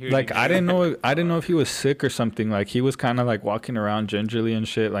 Like I didn't know if he was sick or something. Like he was kind of like walking around gingerly and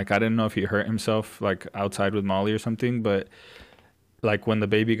shit. Like I didn't know if he hurt himself like outside with Molly or something. But like when the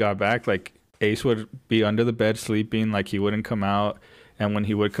baby got back, like Ace would be under the bed sleeping. Like he wouldn't come out, and when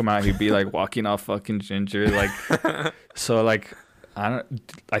he would come out, he'd be like walking all fucking ginger. Like so like I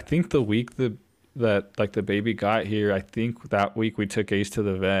think the week that like the baby got here, I think that week we took Ace to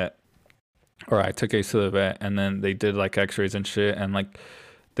the vet, or I took Ace to the vet, and then they did like X-rays and shit, and like.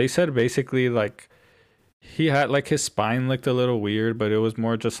 They said basically like he had like his spine looked a little weird, but it was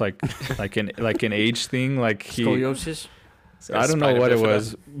more just like an age thing. Like Scoliosis? I don't know what it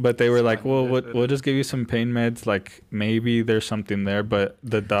was, but they were like, well, we'll just give you some pain meds. Like maybe there's something there, but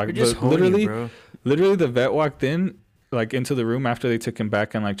the doctor literally the vet walked in like into the room after they took him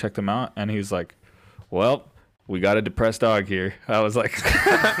back and like checked him out, and he's like, well, we got a depressed dog here. I was like,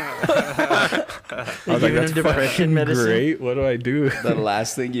 that's fucking great. What do I do? The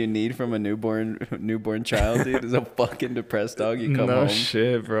last thing you need from a newborn child, dude, is a fucking depressed dog. You come No home.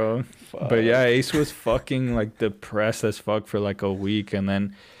 shit, bro. Fuck. But yeah, Ace was fucking like depressed as fuck for like a week, and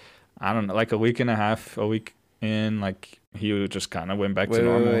then I don't know, like a week and a half, a week in, like he just kind of went back to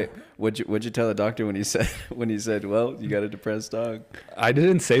normal. Wait. What'd you tell the doctor when he said, well, you got a depressed dog? I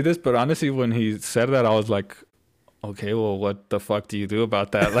didn't say this, but honestly, when he said that, I was like, okay, well, what the fuck do you do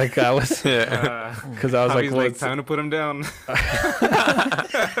about that? Like I was, because I was like, well, time to put him down. It's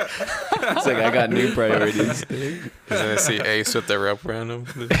like, I got new priorities. He's gonna see Ace with the rope around him,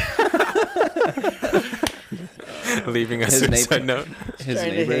 leaving a His suicide neighbor- note. His Trying to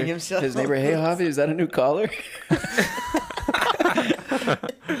hang neighbor, himself. his neighbor, hey Javi, is that a new collar?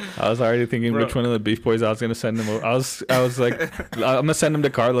 I was already thinking Bro. which one of the Beef Boys I was gonna send him. I was like, I'm gonna send him to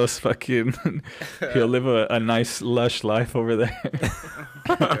Carlos. Fucking, he'll live a nice lush life over there.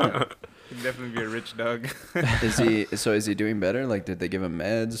 He'd definitely be a rich dog. Is he doing better? Like, did they give him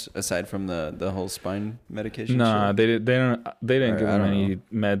meds aside from the whole spine medication? Nah, shit? they didn't Or, give I him don't any know.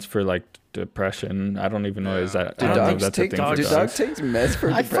 meds for like depression. I don't even know is that. Do I don't know if dogs that's a take thing for do dogs. dogs take meds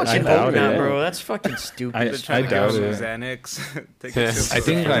for I depression? fucking doubt hope not, it. bro. That's fucking stupid. I- They're trying to doubt give him it. some Xanax. Take Yeah. a sip I of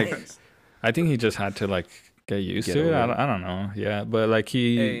think Xanax. like I think he just had to like get used Get to it. over it. I don't know. Yeah, but like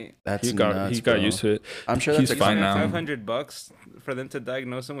Hey, That's he got nuts, he got bro. used to it. I'm sure He's that's fine now. $500 for them to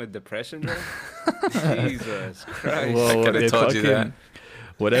diagnose him with depression, bro. Jesus Christ. Well, I coulda it told you fucking-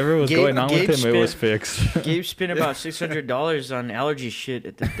 Whatever was Gabe- going on Gabe with him, it was spent- fixed. Gabe spent about $600 on allergy shit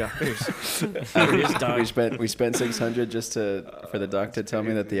at the doctor's. For his dog. we spent 600 just for the doc to tell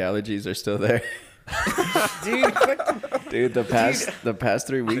me that the allergies are still there. Dude, fuck- Dude, the past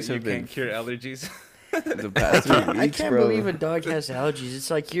 3 weeks You have been can't cure allergies. the past 3 weeks, I can't bro. believe a dog has allergies.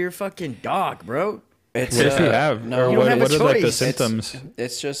 It's like you're a fucking dog, bro. It's, What does he have? no, or You don't what, have a what are like the choice. symptoms?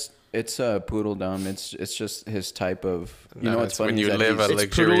 It's poodle dom. It's just his type of. You know No, what's it's funny when you is that live a It's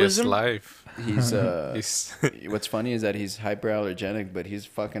luxurious poodleism? life. he's He's what's funny is that he's hyperallergenic, but he's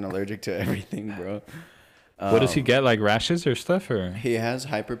fucking allergic to everything, bro. What does he Um, get? Like rashes or stuff? Or He has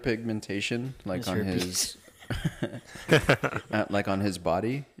hyperpigmentation, like His on herpes. like on his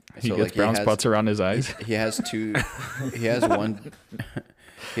body. he So, gets like, brown has- spots around his eyes? He has two. He has one.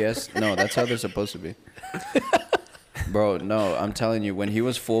 He has no. That's how they're supposed to be, bro. No, I'm telling you, when he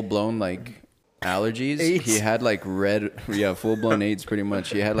was full blown like allergies, AIDS. he had like red. Yeah, full blown AIDS, pretty much.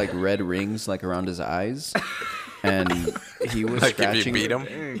 He had like red rings like around his eyes, and he was like if scratching. you beat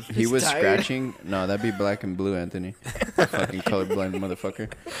him. He He's was tired. scratching. No, that'd be black and blue, Anthony. Fucking colorblind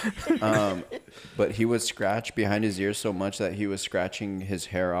motherfucker. But he would scratch behind his ears so much that he was scratching his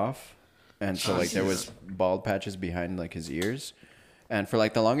hair off, and so like there was bald patches behind like his ears, and for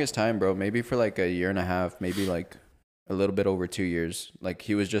like the longest time, bro, maybe for like a year and a half, maybe like a little bit over 2 years, like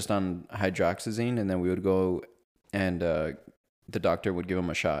he was just on hydroxyzine, and then we would go, and the doctor would give him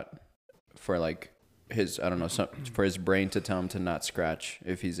a shot for like his, I don't know, for his brain to tell him to not scratch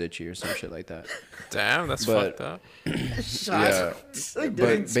if he's itchy or some shit like that. Damn, that's But- fucked up. Yeah,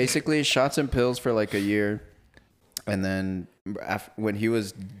 but basically shots and pills for like a year, and then when he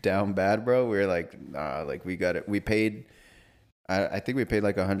was down bad, bro, we were like, nah, like we got it. We paid, I think we paid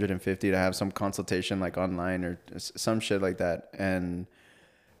like 150 to have some consultation like online or some shit like that, and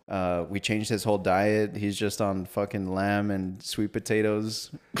we changed his whole diet. He's just on fucking lamb and sweet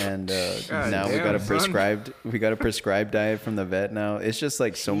potatoes, and now we got a damn, son. prescribed diet from the vet. Now it's just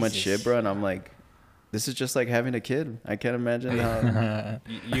like so much Jesus. shit, bro. And I'm like, this is just like having a kid. I can't imagine how.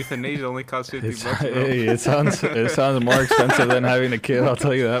 Euthanasia only costs $50, It's, bro. hey, it sounds more expensive than having a kid. I'll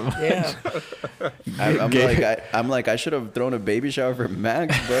tell you that much. Yeah. I'm like I should have thrown a baby shower for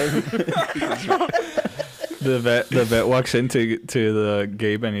Max, bro. The vet walks into the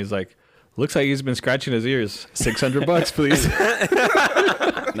Gabe and he's like, looks like he's been scratching his ears. $600, please.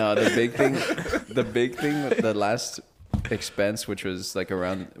 No, the big thing, the last expense, which was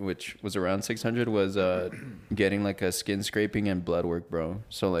around 600, was getting like a skin scraping and blood work, bro.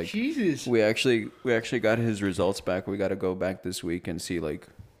 So like Jesus. we actually got his results back. We got to go back this week and see like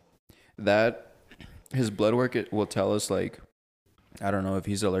that. His blood work, it will tell us like, I don't know if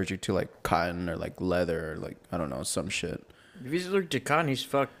he's allergic to like cotton or like leather or like, I don't know, some shit. If he's allergic to cotton, he's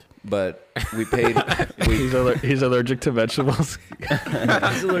fucked. But we paid. He's allergic to vegetables.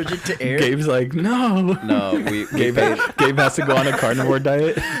 He's allergic to air. Gabe's like, no. No, we paid. Gabe has to go on a carnivore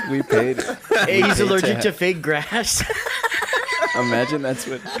diet. We paid. Hey, he's paid allergic to to fake grass. Imagine that's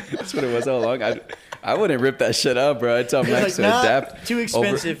what it was all along. I wouldn't rip that shit out, bro. I'd tell He's Max like, to nah, adapt, too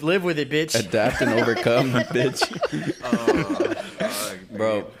expensive. Live with it, bitch. adapt and overcome, bitch. Fuck,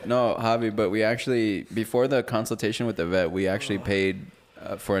 Bro, no, Javi, but we actually, before the consultation with the vet, we actually paid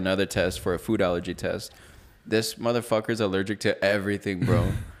for another test, for a food allergy test. This motherfucker's allergic to everything,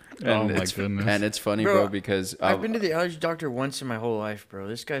 bro. Oh my it's, goodness. And it's funny, Bro, bro, because I've been to the allergy doctor once in my whole life, bro.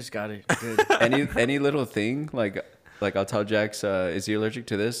 This guy's got it good. any little thing, like I'll tell Jax, is he allergic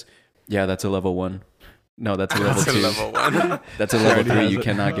to this? Yeah, that's a level 1. No, that's a level That's a 2. level 1. That's a level Already 3. has You it.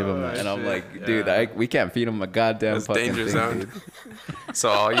 cannot give him that. And I'm like, dude, we can't feed him a goddamn That's fucking danger thing, zone. dude. So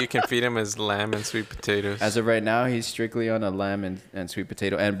all you can feed him is lamb and sweet potatoes. As of right now, he's strictly on a lamb and sweet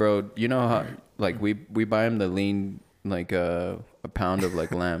potato. And bro, you know how like we buy him the lean, like a pound of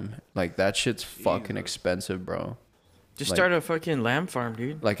like lamb. Like that shit's fucking expensive, bro. Just Like- start a fucking lamb farm,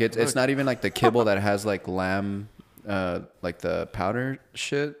 dude. Like it's not even like the kibble that has like lamb, like the powder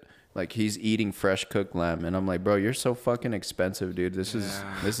shit. Like he's eating fresh cooked lamb, and I'm like, bro, you're so fucking expensive, dude. This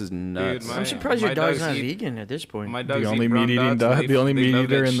is nuts. my- I'm surprised your my dog's dogs not eat- vegan at this point. My dogs The only eat brown meat eating dots, dog, the only they meat love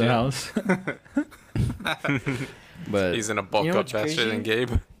eater that in the shit. house. But He's gonna bulk You know up what's faster than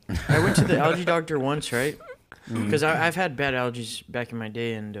Gabe. I went to the allergy doctor once, right? Because I've had bad allergies back in my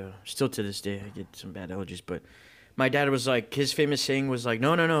day, and still to this day I get some bad allergies. But my dad was like, his famous saying was like,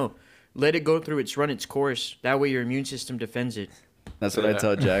 no, let it go through run its course. That way your immune system defends it. That's what I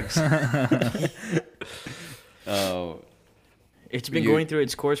tell Jax. Oh, It's been going through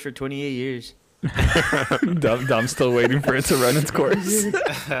its course for 28 years. Dom's still waiting for it to run its course.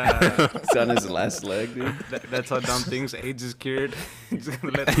 it's on his last leg, dude. That's how Dom thinks AIDS is cured. He's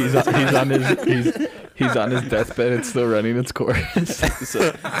gonna let He's on his deathbed. It's still running its course.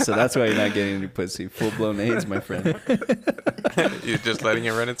 So that's why you're not getting any pussy. Full blown AIDS, my friend. You're just letting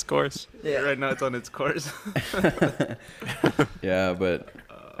it run its course. Yeah, right now it's on its course. Yeah, but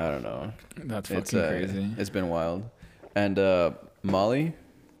I don't know. That's fucking It's crazy. It's been wild. And Molly,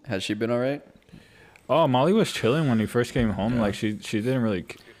 has she been all right? Oh, Molly was chilling when he first came home. Like she didn't really.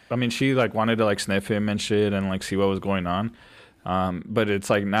 I mean, she like wanted to like sniff him and shit and like see what was going on. But it's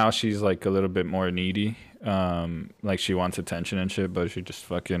like now she's like a little bit more needy. Like she wants attention and shit, but she just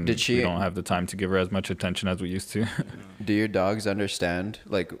fucking. We don't have the time to give her as much attention as we used to. Do your dogs understand?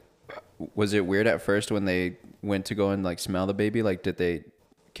 Like, was it weird at first when they went to go and like smell the baby? Like,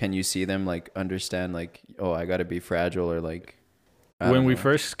 can you see them like understand like, oh, I gotta be fragile, or like? When we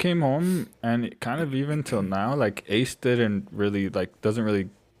first came home, and kind of even till now, like Ace doesn't really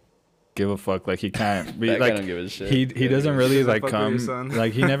give a fuck. Like he can't be That guy like don't give a shit. he doesn't really like fuck with your come. son.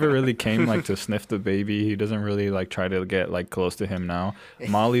 Like he never really came like to sniff the baby. He doesn't really like try to get like close to him now.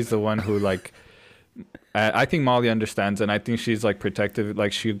 Molly's the one who like. I think Molly understands, and I think she's like protective.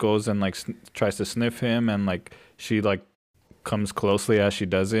 Like she goes and like tries to sniff him, and like she like comes closely as she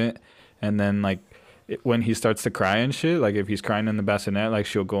does it, and then like. When he starts to cry and shit, like if he's crying in the bassinet, like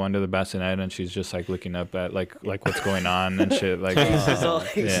she'll go under the bassinet and she's just like looking up at like what's going on and shit. Like, He's all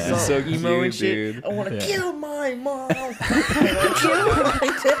so emo and cute, shit. dude. I want to Yeah. kill my mom. I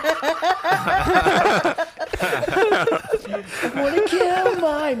want to kill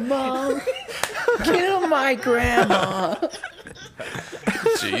my mom. Kill my grandma.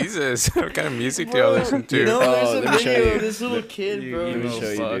 Jesus, what kind of music do y'all listen to? You know, there's Oh, a let me show video you. of this little kid, bro. Let me show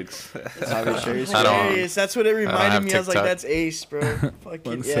you, dude. Javi, show your It's I don't- hilarious. That's what it reminded have me. I was like, TikTok. that's Ace, bro. Fucking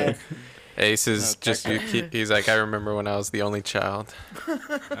One yeah. sec. Ace is just, he's like, I remember when I was the only child.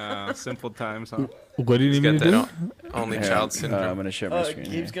 Simple times, huh? What do you He's need me got to that do? only Here, child I'm syndrome. gonna share my screen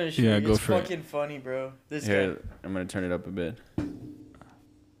here. Gabe's gonna show Yeah, you. go It's for it. fucking funny, bro. This Here, guy. I'm gonna turn it up a bit.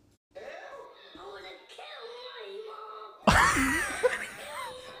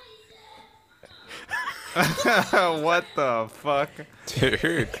 What the fuck?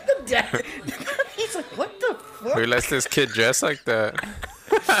 Dude, Dad. He's like, what the fuck? who lets this kid dress like that?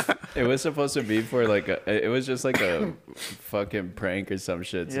 It was supposed to be for like it was just like a fucking prank or some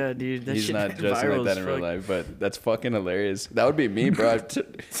shit. Yeah, dude. That He's shit not went dressing viral like that as in real fuck. life, but that's fucking hilarious. That would be me, bro.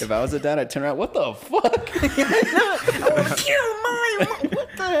 If I was a dad, I'd turn around. What the fuck? I want to kill my mom. What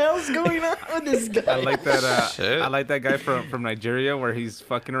the hell's going on with this guy? I like that. Shit. I like that guy from Nigeria where he's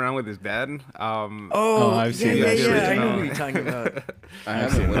fucking around with his dad. Oh, I've seen yeah, that yeah, shit. yeah. I know No. who you're talking about. I I've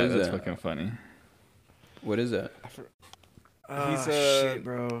haven't. seen What that. is That's that? fucking funny. What is that? He's, shit,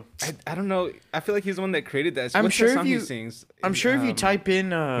 bro. I don't know. I feel like he's the one that created that. I'm What's sure the if song you- he sings? I'm sure if you type in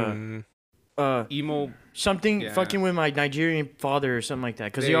emo, something Yeah. fucking with my Nigerian father or something like that,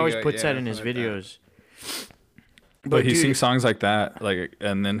 because There he you always go, puts yeah, that in his something like that. videos. But he dude, sings songs like that, like,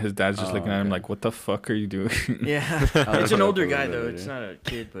 and then his dad's just Oh, looking at him okay. like, "What the fuck are you doing?" Yeah, I'll it's look an it up older a guy little though. bit It's later. not a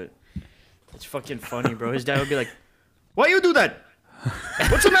kid, but it's fucking funny, bro. His dad would be like, "Why you do that?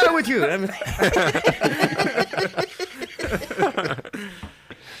 What's the matter with you?" I mean,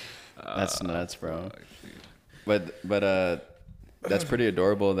 That's nuts, bro. But that's pretty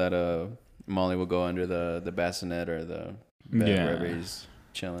adorable that Molly will go under the bassinet or the bed Yeah. wherever he's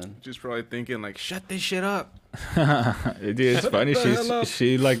chilling. just probably thinking like, shut this shit up. Dude, it's funny. the hell up.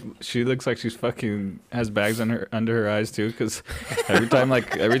 She looks like she's fucking has bags under her eyes too. Cause every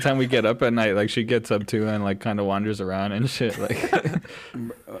time we get up at night, like she gets up too and like kind of wanders around and shit. Like,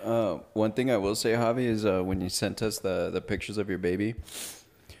 One thing I will say, Javi, is when you sent us the pictures of your baby,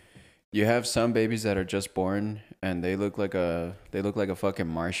 you have some babies that are just born and they look like a fucking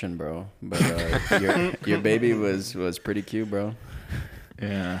Martian, bro. But your baby was pretty cute, bro.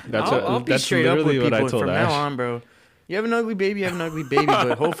 yeah, I'll be that's straight up with literally what people I told from Ash. now on, bro. You have an ugly baby, you have an ugly baby,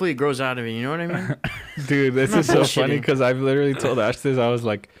 but hopefully it grows out of it. You know what I mean? Dude, this I'm is not so funny bullshitting. because I've literally told Ash this. I was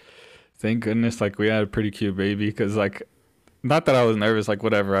like, thank goodness, like we had a pretty cute baby. Because like, not that I was nervous, like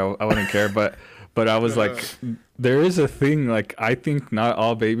whatever, I wouldn't care. But I was like, there is a thing. Like I think not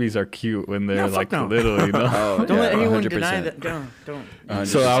all babies are cute when they're No, fuck like no. little, you know. Oh, Don't let anyone 100%. deny that. Don't. So I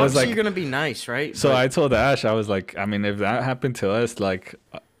was Obviously like, you're gonna be nice, right? so But I told Ash, I was like, I mean, if that happened to us, like,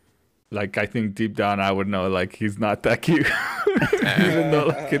 like I think deep down I would know like he's not that cute, even though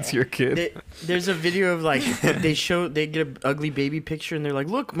like it's your kid. There's a video of like they get an ugly baby picture and they're like,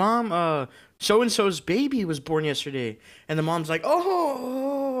 look, mom, so and so's baby was born yesterday, and the mom's like,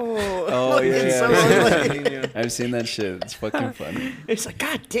 Oh Like, yeah, it's so ugly. I've seen that shit. It's fucking funny. It's like,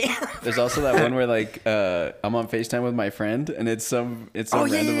 god damn. There's also that one where like I'm on FaceTime with my friend and it's some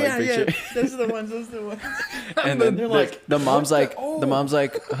random like picture. Those are the ones. And then they're like, the mom's like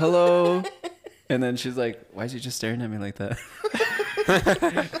hello, and then she's like, why is he just staring at me like that?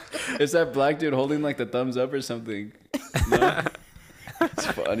 It's that black dude holding like the thumbs up or something. No? It's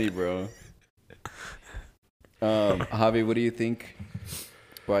funny, bro. Javi, what do you think?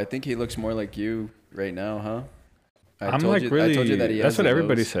 Well, I think he looks more like you right now, huh? I'm like really. I told you that he has that's what the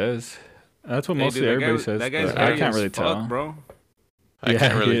everybody nose. says. That's what Hey, mostly dude, everybody says. That guy's But I hairy can't as really fuck, tell. bro. I Yeah,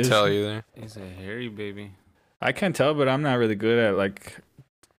 can't he really is. tell either. He's a hairy baby. I can't tell, but I'm not really good at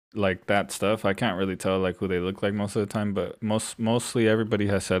like that stuff. I can't really tell like who they look like most of the time. But mostly everybody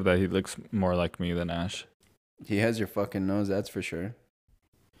has said that he looks more like me than Ash. He has your fucking nose, that's for sure.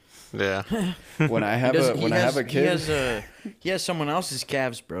 Yeah. When I have a kid, he has someone else's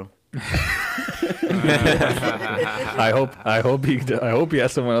calves, bro. I hope he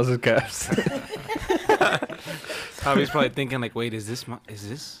has someone else's calves. Javi's probably thinking like, wait, is this my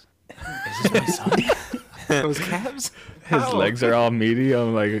son? Those calves? His legs are all meaty.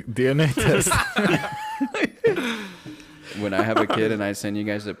 I'm like DNA test. when I have a kid and I send you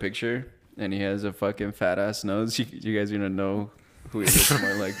guys a picture and he has a fucking fat ass nose, you guys are gonna know who he looks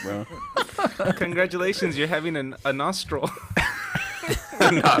more like, bro. Congratulations, you're having a nostril.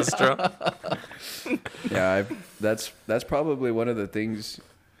 Nostril. Yeah, that's probably one of the things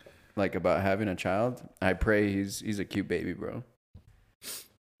like about having a child. I pray he's a cute baby, bro.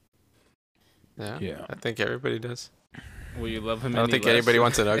 Yeah. Yeah. I think everybody does. Will you love him? I don't any think less? anybody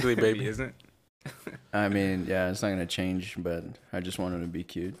wants an ugly He baby. isn't. I mean, yeah, it's not gonna change, but I just want him to be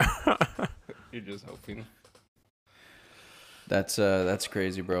cute. You're just hoping. That's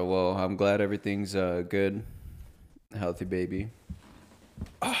crazy, bro. Well, I'm glad everything's good, healthy baby.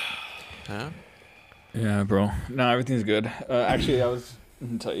 Yeah. Yeah, bro. No, everything's good. Actually, I was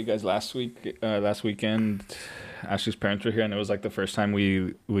gonna tell you guys last weekend, Ashley's parents were here, and it was like the first time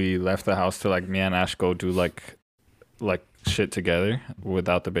we left the house to like me and Ash go do like shit together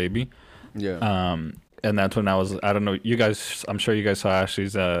without the baby. Yeah. And that's when I don't know, you guys, I'm sure you guys saw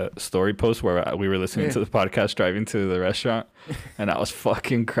Ashley's story post where we were listening to the podcast driving to the restaurant, and I was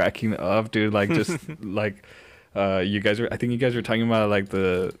fucking cracking up, dude. Like just like I think you guys were talking about like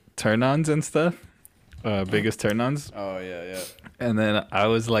the turn-ons and stuff, biggest turn-ons. Oh yeah. And then I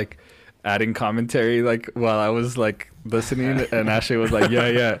was like adding commentary like while I was like listening, and Ashley was like,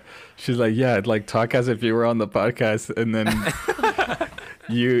 yeah. She's like, yeah, like talk as if you were on the podcast. And then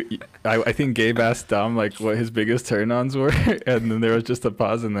I think Gabe asked Dom like what his biggest turn-ons were, and then there was just a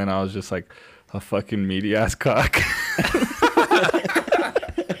pause, and then I was just like, a fucking meaty ass cock.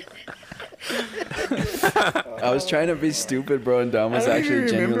 I was trying to be stupid, bro, and Dom was actually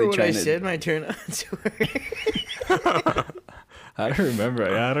genuinely trying to. I said my turn-ons were. I don't remember.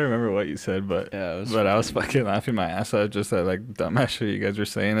 Yeah, I don't remember what you said, but Yeah, but I was fucking laughing my ass off just at like dumbass shit you guys were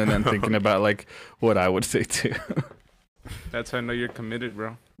saying, and then thinking about like what I would say too. That's how I know you're committed,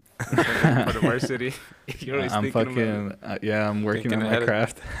 bro. Part of our city. You're always I'm thinking fucking about it. yeah. I'm working Thinking on my ahead.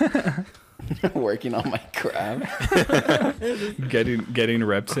 craft, Working on my craft. getting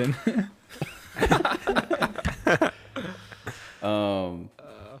reps in.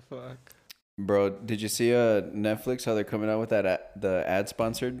 Fuck. Bro, did you see Netflix how they're coming out with the ad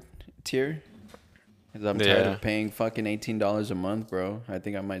sponsored tier? 'Cause I'm tired Yeah. of paying fucking $18 a month, bro. I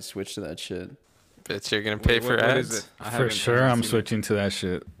think I might switch to that shit. Bitch, you're gonna pay Wait, for what is ads? it? I For haven't- sure, haven't I'm seen it. switching to that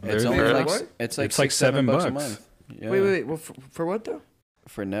shit. It's There's- only Really? like What? it's like It's like $6-7 $7 a bucks. month. Yeah. Wait. Well, for what though?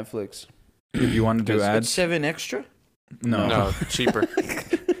 For Netflix. if you want to do It's ads, 7 extra? no. No, cheaper.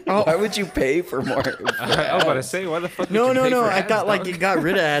 Why would you pay for more? I was about to say, why the fuck? No. would you pay for I ads, thought like dog? it got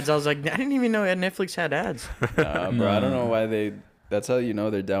rid of ads. I was like, I didn't even know Netflix had ads. Bro, I don't know why they. That's how you know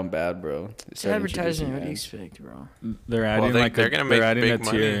they're down bad, bro. They It's start advertising. introducing What do you ads. expect, bro? They're adding they're gonna make they're adding big a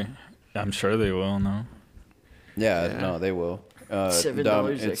money. tier. I'm sure they will. No. Yeah, Yeah. no, they will. $7 Dom,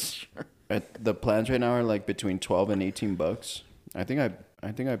 it's extra. the plans right now are like between 12 and 18 bucks. I think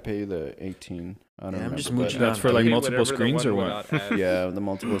I pay the 18. I don't Yeah, I'm remember. just but- mooching That's on for like Okay, multiple whatever the screens one or what? without ads. Yeah, the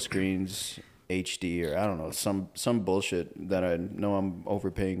multiple screens, HD, or I don't know, some bullshit that I know I'm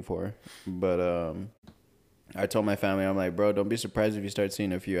overpaying for. But I told my family, I'm like, bro, don't be surprised if you start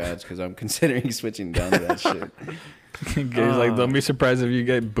seeing a few ads because I'm considering switching down to that shit. Gabe's like, don't be surprised if you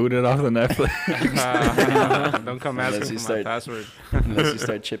get booted off the Netflix. Don't come Unless asking you for my start- password. Unless you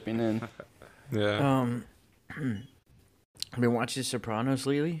start chipping in. Yeah. I've been watching Sopranos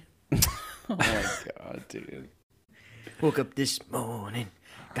lately. Oh my god, dude. Woke up this morning,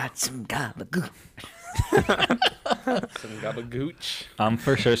 got some gabagool. Some gabagooch. I'm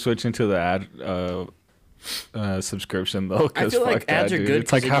for sure switching to the ad subscription though. I Cause feel fuck like that, ads are dude. good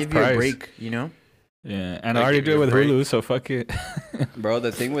It's like because they half give you price. a break, you know? Yeah, and They I already give do you it a with break. Hulu, so fuck it. Bro,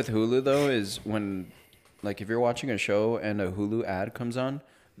 the thing with Hulu though is when, like, if you're watching a show and a Hulu ad comes on,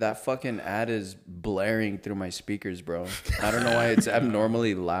 that fucking ad is blaring through my speakers, bro. I don't know why it's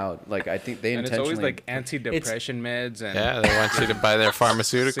abnormally loud. Like, I think they And it's intentionally. always like anti-depression meds and Yeah, they want you to buy their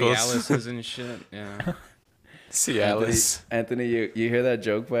pharmaceuticals. Cialises and shit. Yeah. Cialis. Anthony, you hear that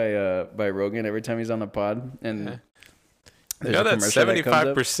joke by Rogan every time he's on the pod, and Yeah. there's You know a that commercial that comes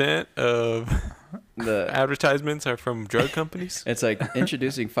up. 75% of The advertisements are from drug companies? it's like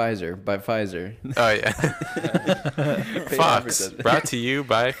introducing Pfizer by Pfizer. Oh, yeah. Paid Fox, advertisement. brought to you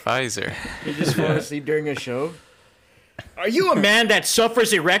by Pfizer. You just fall asleep during a show? Are you a man that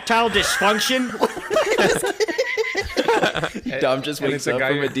suffers erectile dysfunction? Dom just And wakes it's a up guy-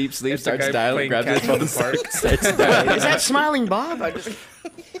 from a deep sleep, it's a starts guy dialing, playing grabs his catch phone, in the park. starts dialing. Is that Smiling Bob? I just,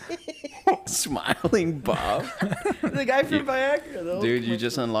 Smiling Bob. the guy from Viagra, though. Dude, you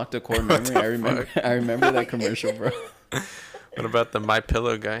just unlocked a core memory. I remember that commercial, bro. What about the My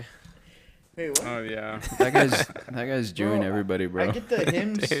Pillow guy? Wait, what? Oh yeah. That guy's Jewing Bro, everybody, bro. I get the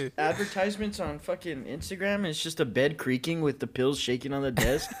Hims Dude. advertisements on fucking Instagram, and it's just a bed creaking with the pills shaking on the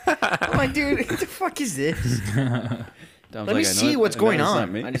desk. I'm like, dude, what the fuck is this? Dom's Let me like, I know see it- what's I know going it's not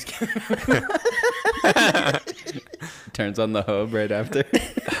on. me. I just Turns on the hub right after.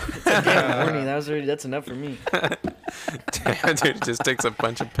 getting horny. That's enough for me. Damn, dude, it just takes a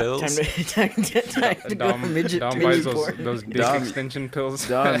bunch of pills. Time to go Dom, midget Dom buys porn. those dick Dom- extension pills.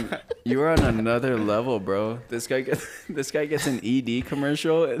 Dom, you are on another level, bro. This guy gets an ED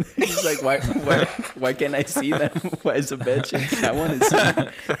commercial, and he's like, why can't I see that? Why is the bed shaking? I want to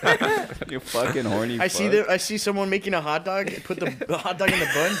see. You fucking horny. I see fuck. I see someone making a hot dog. Put the hot dog in the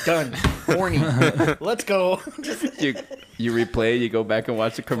bun. Done. Horny. Let's go. You replay. You go back and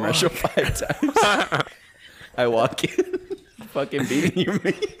watch the commercial 5 times. I walk in, fucking beating you,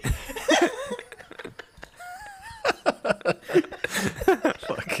 me.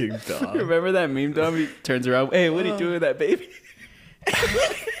 Fucking dog. Remember that meme, Dom? He turns around. Hey, what are you doing with that baby?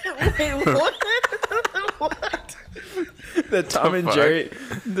 Wait, what? What? The Tom and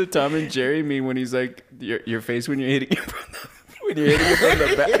fuck? Jerry meme when he's like, your face when you're hitting it from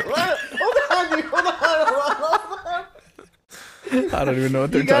the back. Hold on, dude. Hold on. I don't even know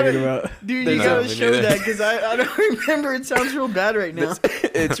what they're You gotta- talking about. Dude, There's you gotta no- show neither. that because I don't remember. It sounds real bad right now.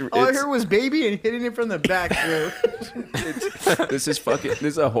 It's All I heard was baby and hitting it from the back, bro. this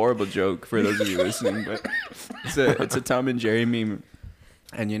is a horrible joke for those of you listening, but it's a Tom and Jerry meme.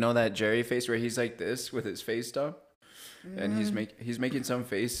 And you know that Jerry face where he's like this with his face up? And he's making some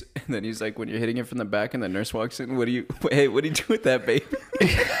face, and then he's like, when you're hitting it from the back, and the nurse walks in, what do you do with that baby?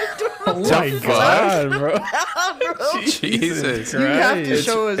 Oh my god, bro. Jesus. You have to It's,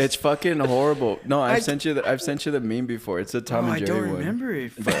 show us. it's fucking horrible. No, I- I've sent you the meme before. It's a Tom Oh, and I Jerry don't one. remember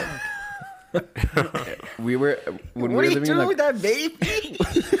it. We were when What we are were you living in doing the with that baby?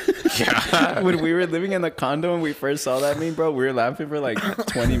 when we were living in the condo and we first saw that meme, bro, we were laughing for like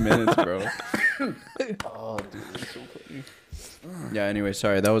 20 minutes, bro. Oh, dude, it's so funny. Yeah, anyway,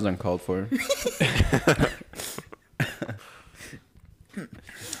 sorry, that was uncalled for.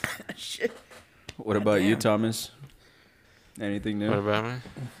 Shit. What about you, Thomas? Anything new? What about me?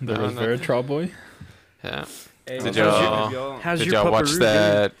 The No, no. resveratrol boy. Yeah. Hey, Did how's y'all- How's Did your y'all watch pupperoo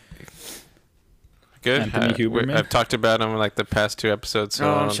that? Good. Anthony Huberman? I've talked about him in like the past 2 episodes. So Oh,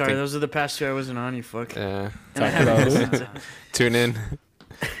 I I'm don't sorry. think- Those are the past 2 I wasn't on. You fuck. Yeah. And I Talk haven't about listened to. Tune in.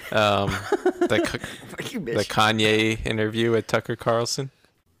 The Fuck you, the bitch. Kanye interview with Tucker Carlson.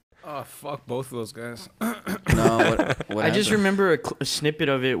 Oh fuck both of those guys. No, what I just happened? remember a snippet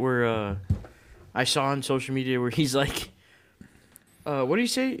of it where I saw on social media where he's like, "What do you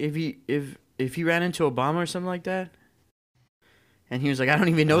say if he ran into Obama or something like that?" And he was like, "I don't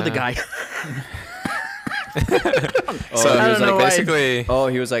even know the guy." Oh, So he I was don't know like, why. basically. Oh,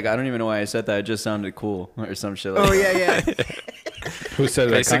 he was like, I don't even know why I said that. It just sounded cool or some shit. Like Oh yeah. Who said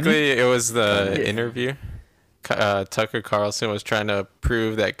that? Kanye? Basically, it was the Yeah. interview. Tucker Carlson was trying to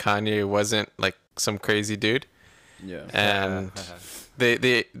prove that Kanye wasn't like some crazy dude, Yeah. and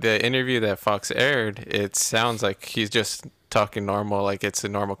the interview that Fox aired, it sounds like he's just talking normal, like it's a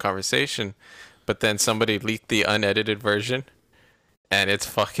normal conversation. but then somebody leaked the unedited version. And it's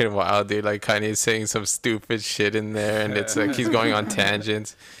fucking wild, dude. Like, Kanye's saying some stupid shit in there, and it's like he's going on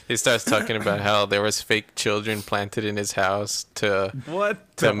tangents. He starts talking about how there was fake children planted in his house to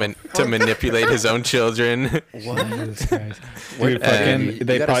manipulate his own children. Jesus Christ. Dude, You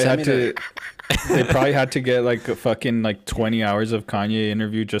they gotta probably send had me to. They probably had to get like a fucking like 20 hours of Kanye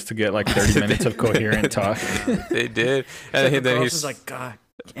interview just to get like 30 minutes of coherent talk. They did, and then Carlson's he's like, God.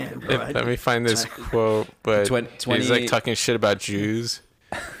 Damn, bro, let me find this quote, but he's like talking shit about Jews.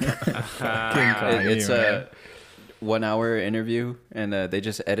 It's a 1 hour interview, and they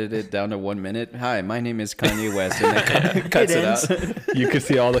just edited it down to 1 minute. Hi, my name is Kanye West, and then cuts it out. You could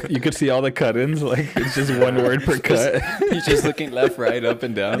see all the cut-ins. Like it's just one word per cut. He's just looking left, right, up,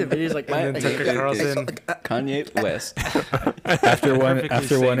 and down. The video's like, And then Tucker Carlson. Kanye West. After one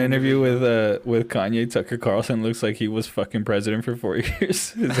saying interview with Kanye, Tucker Carlson looks like he was fucking president for 4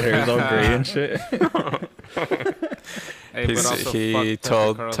 years. His hair's all gray and shit. Hey, but also He fuck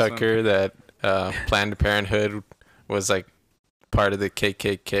told Carlson. Tucker that Planned Parenthood was like part of the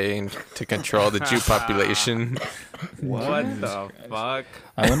KKK and to control the Jew population. What the fuck?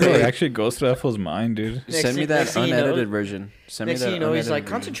 I wonder what actually goes through that fool's mind, dude. Send me next that thing you know- unedited version. Send me Next that thing you know, he's like, unedited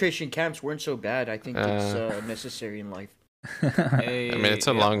version. concentration camps weren't so bad. I think it's necessary in life. Hey, I mean, it's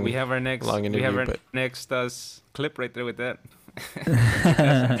a long- We have our next. long we have interview, our but- next clip right there with that.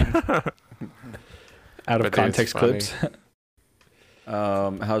 Out of But dude, it's context funny. clips.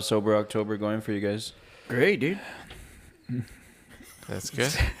 How's Sober October going for you guys? Great, dude. That's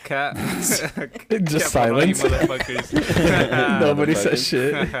good. Cat. Just silence. Motherfuckers. Nobody says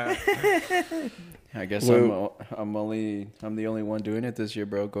shit. I guess Well- I'm the only one doing it this year,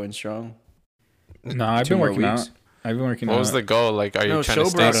 bro. Going strong. No, I've 2 been more working weeks. out. I've been working What out. was the goal? Like, are you No, trying to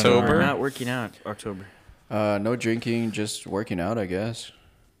sober stay October. sober? Not working out October. No drinking, just working out, I guess.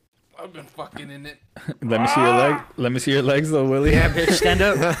 I've been fucking in it. Let me see your leg. Let me see your legs, though, Willie. Yeah, bitch, stand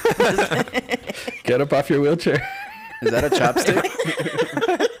up. Get up off your wheelchair. Is that a chopstick?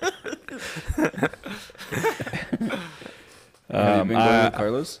 Have you been going with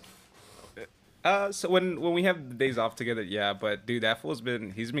Carlos? So when we have the days off together, yeah. But dude, that fool's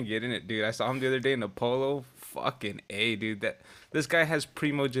he's been getting it, dude. I saw him the other day in a polo. Fucking A, dude. This guy has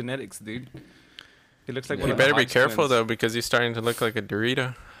primo genetics, dude. He looks like one You of the better be Hodge careful twins. though, because he's starting to look like a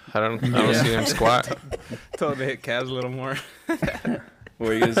Dorito. I don't see him squat. Told him to hit calves a little more. What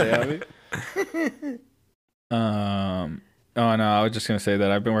were you gonna say, Javi? Oh no, I was just gonna say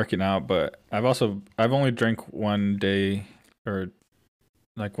that I've been working out, but I've only drank one day or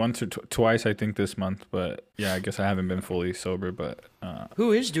like once or twice, I think, this month. But yeah, I guess I haven't been fully sober. But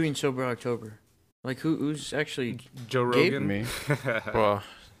Who is doing sober October? Like who's actually? Joe Gabe? Rogan. Me. Well,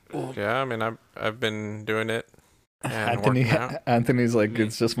 yeah. I mean, I've been doing it. And Anthony, working out. Anthony's like,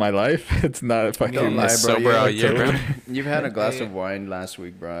 it's just my life. It's not fucking. Don't lie, bro. Sober You- all year, bro. You've had a glass of wine last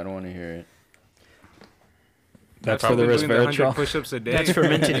week, bro. I don't want to hear it. That's for the Probably doing 100 resveratrol. push-ups a day. That's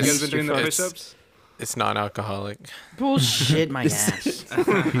fermented You guys been yeast, doing the you're push-ups? It's non-alcoholic. Bullshit, my ass. He's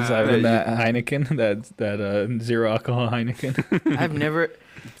having that Heineken, that zero alcohol Heineken. I've never.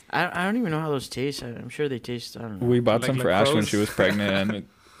 I don't even know how those taste. I'm sure they taste. I don't know. We bought Like some for Ash when LaCroix? she was pregnant, and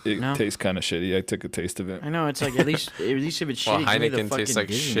it No. tastes kind of shitty. I took a taste of it. I know it's like at least if it's Well, shitty, give me the Heineken fucking tastes like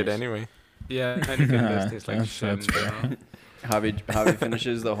shit dizziness. anyway. Yeah, Heineken does taste like That's- shit. that's fair. you know? Javi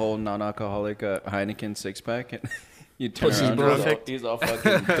finishes the whole non-alcoholic Heineken 6-pack. And you turn Placebo around, effect. he's all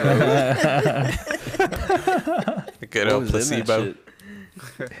fucking throat. The good What old was in that placebo.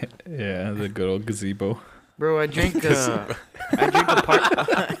 shit? Yeah, the good old gazebo. Bro, I drink a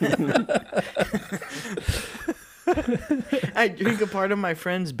I drink a part of my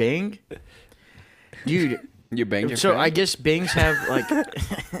friend's Bang. Dude, You banged your so friend? I guess Bangs have like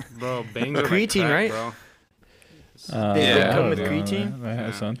Bro, bangs are like Creatine, crack, right? Bro. They Yeah. come with I don't know. creatine? I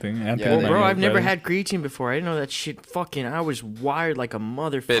have something. Yeah, Anthony they Well, might bro, know I've never better. had creatine before. I didn't know that shit. Fucking, I was wired like a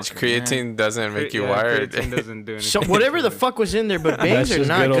motherfucker. Bitch, creatine man. doesn't make you Yeah, wired. Creatine doesn't do anything. So whatever the fuck was in there, but That's bangs are just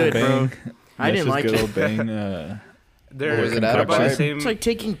not good old good, bro. Bang. I That's didn't just like good it. old Bang. They're, was it at a they're by bar? the same. It's like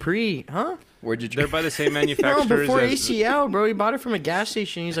taking pre, huh? Where'd you They're drink? by the same No, manufacturers. before as, ACL, bro. He bought it from a gas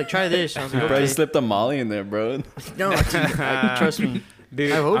station. He's like, try this. I was like, You probably okay. slipped a Molly in there, bro. No, trust me.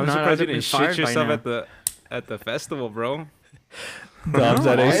 Dude, I hope I'm not. surprised I'd you have didn't been fired shit by yourself now. at the festival, bro. Dom's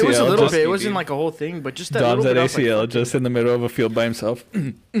at No, ACL. it was a little just, bit. It wasn't like a whole thing, but just that Dom's little at bit. I was like, ACL, fuck just in the middle of a field by himself.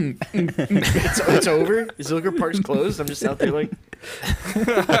 it's over. Zilker Park's closed. I'm just out there like,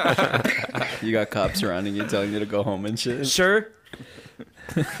 You got cops surrounding you, telling you to go home and shit. sir.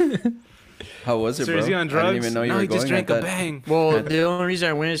 How was it, So bro? is he on drugs? I didn't even know you no, were he just going drank at a that. bang. Well, the only reason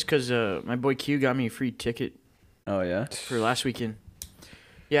I went is because my boy Q got me a free ticket Oh yeah. for last weekend.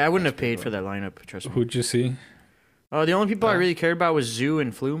 Yeah, I wouldn't have paid for that lineup. Trust me. Who'd you see? The only people I really cared about was Zoo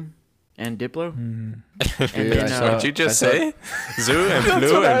and Flume and Diplo. Mm. And Dude, then, I saw- What'd you just I saw- say? Zoo and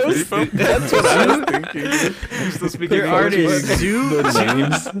Blue and Flipo? That's what I was thinking. Still speaking They're English,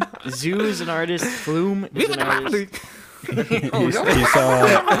 artists. but- Zoo is an artist. Flume is an artist.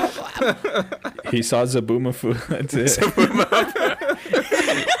 He saw Zaboomafoo. That's it.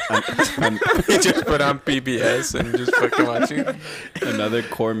 He just put on PBS and just fucking watching. Another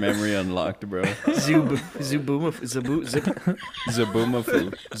core memory unlocked, bro. Zaboomafoo. Zaboomafoo.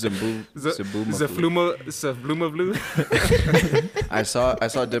 Zaboomafoo. Zafluma Blue. I saw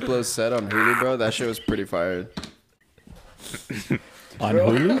Diplo's set on Hulu, bro. That shit was pretty fire. On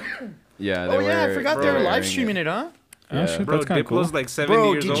Hulu? Yeah, Oh yeah, I forgot they were live airing streaming it, huh? Oh, shit, Bro, that's kind of cool. Diplo's like 70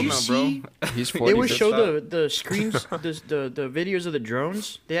 Bro, years did old you now, see? bro. He's 40. They would good show stuff. the screens, the videos of the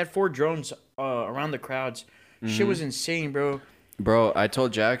drones. They had 4 drones around the crowds. Shit was insane, bro. Bro, I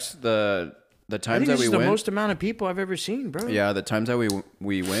told Jax the I times think that this we is the went. most amount of people I've ever seen, bro. Yeah, the times that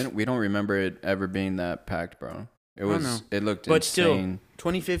we went, we don't remember it ever being that packed, bro. It I was. know. It looked But still, insane.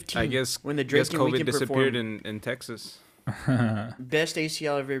 2015. I guess when the guess Drake and COVID Weeknd disappeared performed. in Texas. Best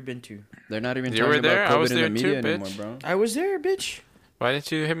ACL I've ever been to. They're not even You were talking there? about I COVID was in the there media too, anymore, bitch. bro. I was there, bitch. Why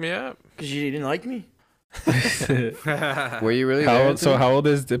didn't you hit me up? Because you didn't like me. Were you really How there? old, so how old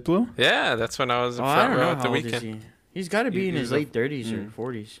is Diplo? Yeah, that's when I was in Oh, I front don't row know at how the old is weekend. he. He's got to be in He's his a- late 30s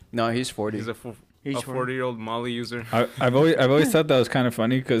or 40s. No, he's 40. He's a He's 40-year-old Molly user. I've always thought that was kind of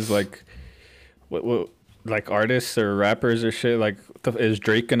funny because like, what like artists or rappers or shit like, is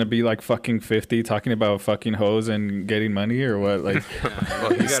Drake gonna be like fucking 50 talking about fucking hoes and getting money or what? Like,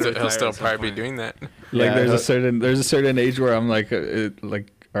 Well, You gotta retire he'll still at some probably be point. doing that. like Yeah, there's a certain age where I'm like,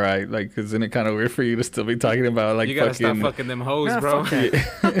 all right, like, isn't it kind of weird for you to still be talking about like You gotta fucking? stop fucking them hoes, Nah, bro. fuck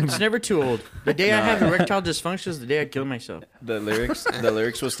that. It's never too old. The day I have erectile dysfunction is the day I kill myself. The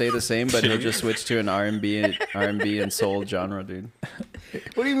lyrics will stay the same, but he'll just switch to an R&B and soul genre, dude.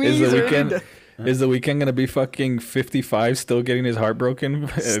 What do you mean? Is he's the already weekend? done? Is the weekend gonna be fucking 55, still getting his heart broken?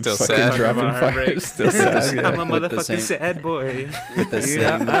 Still fucking sad. dropping Heart fire. break. Still sad. I'm Yeah. a With the motherfucking same- sad boy. With the Dude,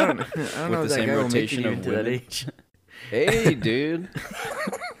 I same, don't know with if the that same guy will make rotation it of even to that women. age. Hey, dude.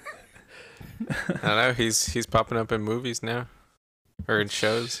 I don't know. He's popping up in movies now, or in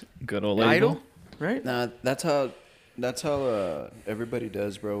shows. Good old Idol, right? Nah, that's how everybody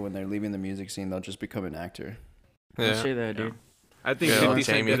does, bro. When they're leaving the music scene, they'll just become an actor. Don't Yeah, say that, dude. I think Yeah, 50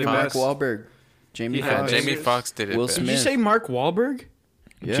 Cent Jamie did it Mark best. Wahlberg, Jamie Yeah, Foxx. Jamie Foxx did it. Will best. Did you Smith. say Mark Wahlberg?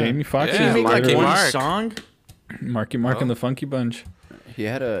 Yeah. Jamie Foxx Yeah, Did he make like Marky one Mark. song? Marky Mark Oh. and the Funky Bunch. He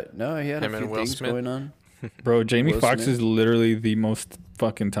had a Him few and Will things Smith. going on. Bro, Jamie Will Foxx Smith. is literally the most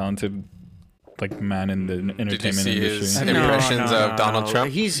fucking talented like man in the entertainment Did you see his industry. impressions of Donald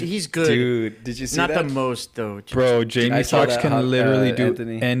Trump? He's good. Dude, did you see Not that? the most though. Bro, Jamie I saw Foxx that can hot- literally do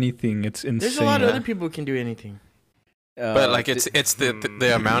Anthony. anything. It's insane. There's a lot of other people who can do anything. But like it's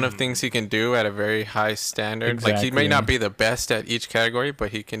the amount of things he can do at a very high standard. Like he may Exactly. not be the best at each category, but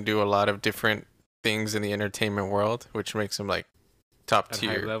he can do a lot of different things in the entertainment world, which makes him like top At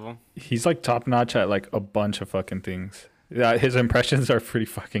high tier. level. He's like top notch at like a bunch of fucking things. Yeah, his impressions are pretty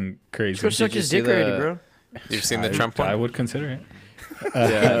fucking crazy. Go suck you his see dick already, the- bro. You've seen the I- Trump I one? would consider it.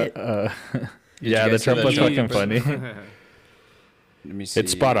 Yeah. Yeah, you the guys see Trump that was Trump- fucking funny. Let me see.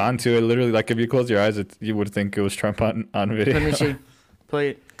 It's spot on too. It literally, like, if you close your eyes, you would think it was Trump on video. Let me see. Play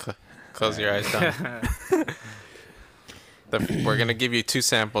it. Close your eyes down. We're gonna give you 2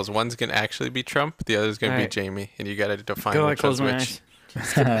 samples. One's gonna actually be Trump. The other's gonna Alright. be Jamie, and you gotta define Go, I which close one's my which.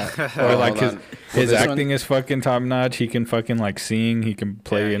 eyes. Or like hold his on. his this acting one- is fucking top notch. He can fucking like sing. He can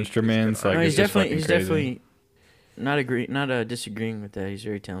play Yeah, he's instruments. good. Like No, it's he's just definitely fucking crazy. not disagreeing with that. He's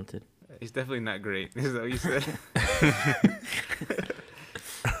very talented. He's definitely not great. Is that what you said?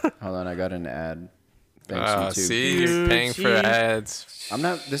 Hold on, I got an ad. Thanks, YouTube. See, you're paying for YouTube. ads. I'm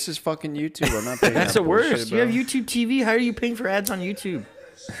not. This is fucking YouTube. I'm not paying. That's that the bullshit, worst. You have bro. YouTube TV. How are you paying for ads on YouTube?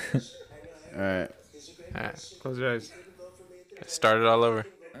 All right. Alright, Close your eyes. start it all over.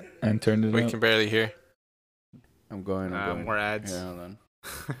 And turned it We up. can barely hear. I'm going. I'm going. More ads. Yeah, hold on.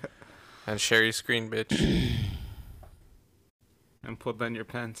 And share your screen, bitch. And pull down your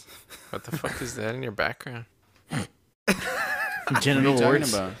pants. What the fuck is that in your background? Genital What are you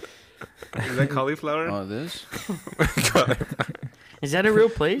warts. talking about? Is that cauliflower? Oh, this? Is that a real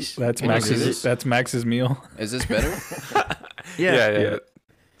place? That's Can you see Max's. this? That's Max's meal. Is this better? Yeah. yeah. There's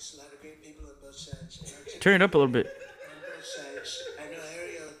a lot of great people on both sides. Turn it up a little bit. On both sides. I know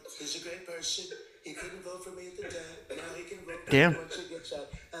Ariel is a great person. He couldn't vote for me at the time. Now he can vote for Damn. me once he gets out.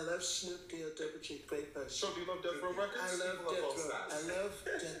 I love Snoop D.O. Double G, great person. So do you love Death Row Records? I love People on Death both Row. sides. I love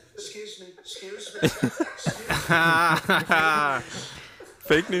Death. Excuse me. Excuse me. Excuse me.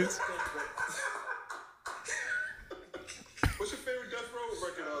 Fake news. What's your favorite Death Row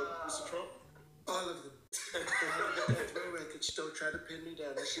record, Mr. Trump? All of them. Death Row records. Don't try to pin me down.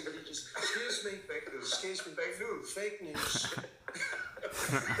 Somebody just, excuse me. Fake news. Excuse me. Fake news. Fake news.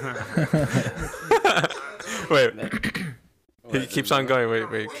 Wait. He keeps on going.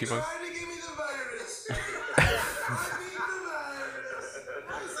 Wait. Keep on. Trying to give me the virus.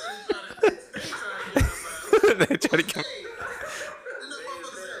 They try to get.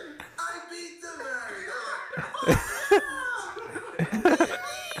 I beat the virus.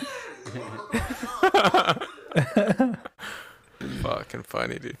 Fucking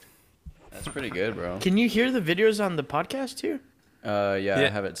funny, dude. That's pretty good, bro. Can you hear the videos on the podcast too? Yeah, I Yeah.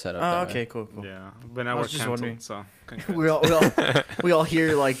 have it set up. Oh, that way. okay, cool. Yeah, but now I we're was just canceled, wondering. so. We all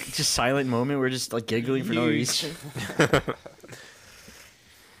hear like just silent moment. We're just like giggling for no reason.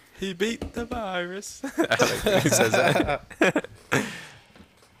 He beat the virus. I like that he says that.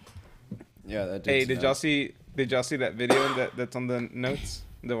 Yeah, that. Hey, dude's did y'all nuts. see that video that's on the notes?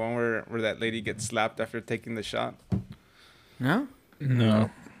 The one where that lady gets slapped after taking the shot. No. No.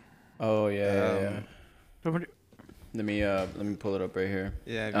 Oh yeah. What- Let me pull it up right here.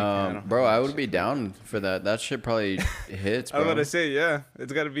 Yeah, if you can, I don't Bro, have I that would be shit. down for that. That shit probably hits, I was bro. about to say, yeah,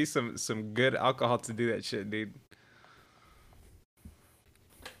 it's got to be some good alcohol to do that shit, dude.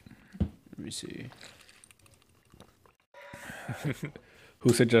 Let me see.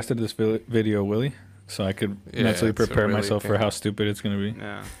 Who suggested this video, Willie? So I could Yeah, mentally it's a prepare Willie myself for thing. how stupid it's gonna be.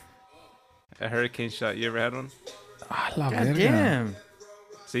 Yeah. A hurricane shot. You ever had one? God damn.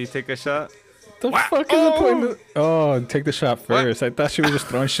 So you take a shot. The fuck is the point? Take the shot first. I thought she was just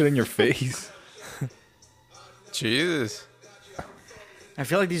throwing shit in your face. Jesus. I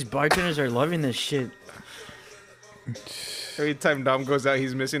feel like these bartenders are loving this shit. Every time Dom goes out,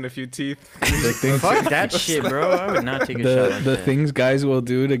 he's missing a few teeth. The things, Fuck that shit, bro. I would not take a shot the, like the that. things guys will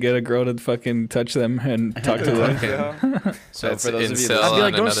do to get a girl to fucking touch them and talk to them. Yeah. So That's for those of you, incel. I'd be like,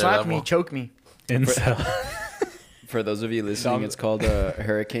 on don't another slap me, level. choke me. Incel. for those of you listening, it's called a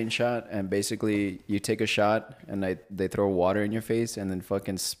hurricane shot, and basically you take a shot and they throw water in your face and then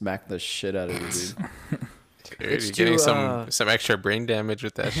fucking smack the shit out of you, dude. Dude, It's you're getting too, some extra brain damage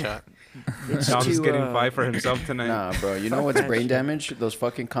with that shot. It's Dom's too, getting five for himself tonight. Nah, bro. You know Fuck what's that brain shit. damage? Those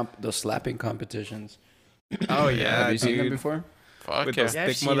fucking those slapping competitions. Oh yeah, Have you seen them dude. before? Fuck With yeah. those Yeah, I've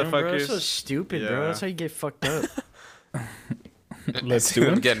thick seen 'em, bro. It's so motherfuckers. stupid, bro. Yeah. That's how you get fucked up. Let's See do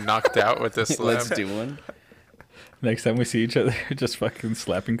them it. get knocked out with this slap. Let's do one. Next time we see each other, just fucking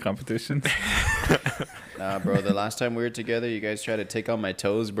slapping competitions. Nah, bro. The last time we were together, you guys tried to take on my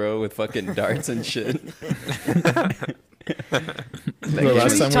toes, bro, with fucking darts and shit. The What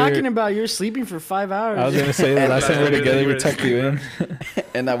last are you time talking we were, about? You're sleeping for 5 hours. I was gonna say the last time we were together, we tucked you in.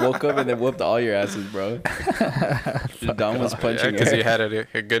 And I woke up and they whooped all your asses, bro. Dom was Yeah, punching because air. you had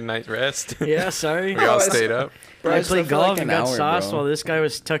a good night rest. Yeah, sorry. We all it's- stayed up. Bro, I slept played for golf like and an got hour, sauced bro. while this guy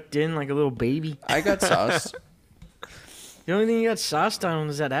was tucked in like a little baby. I got sauced. The only thing you got sauced on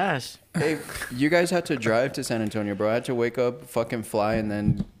was that ass. Hey, you guys had to drive to San Antonio, bro. I had to wake up, fucking fly, and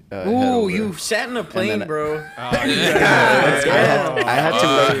then head Ooh, over. you sat in a plane, then- bro. I had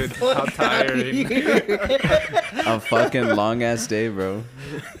to Dude, how tiring. a fucking long ass day, bro.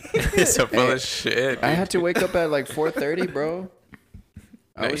 It's so full of shit. I had to wake up at like 4:30, bro.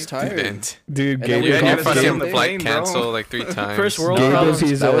 I No, was you tired. didn't. Dude, And then Gabe we You was had your golfed fucking- the fucking same day. flight Plane, bro. canceled like 3 times. First world Gabe problems. was-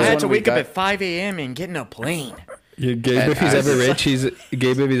 he's That a- was I had when to we wake up got- at 5 a.m. and get in a plane. Yeah, Gabe, And if he's I ever was- rich, Gabe,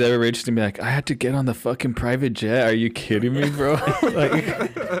 if he's ever rich, he's gonna be like, I had to get on the fucking private jet. Are you kidding me, bro? Like,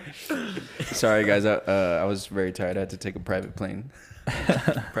 Sorry, guys. I was very tired. I had to take a private plane.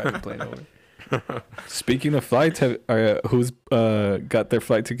 Private plane over. speaking of flights, who's got their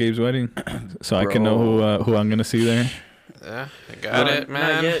flight to Gabe's wedding, so I can know who I'm gonna see there. Yeah, I got Not it,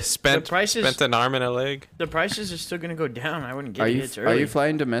 man. yet. Spent The prices- spent an arm and a leg. The prices are still gonna go down. I wouldn't get Are it. you It's are early. you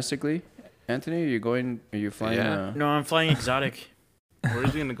flying domestically, Anthony? Are you flying? Yeah. No, I'm flying exotic.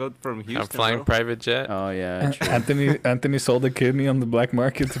 Where's he gonna go from Houston? I'm flying bro? private jet. Oh yeah. True. Anthony sold a kidney on the black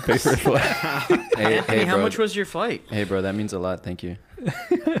market to pay for a flight. Hey, Anthony, hey, how bro. much was your flight? Hey, bro. That means a lot. Thank you.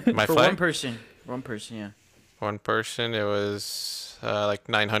 My For flight, one person. One person, yeah. one person, it was like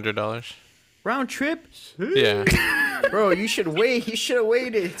 $900. Round trip? Yeah, Bro, you should wait. You should have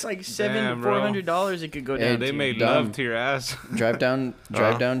waited. It's like Damn, bro. $400 it could go Hey, down. They to. made Dumb. love to your ass. Drive down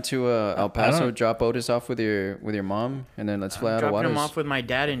to El I Paso. don't- Drop Otis off with your mom, and then let's fly out of Dropping Juarez. him off with my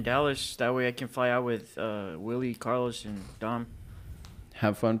dad in Dallas. That way I can fly out with Willie, Carlos, and Dom.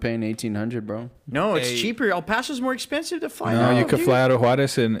 Have fun paying $1,800, bro. No, it's Hey. cheaper. El Paso's more expensive to fly No, out. you could dude. fly out of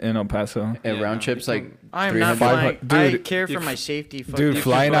Juarez in El Paso. And Yeah, round trips you like can- I am not 300. flying. I Dude, care for you my f- safety. Fuck Dude, that.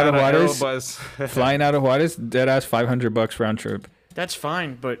 flying out of Juarez, Buzz. flying out of Juarez, dead ass $500 round trip. That's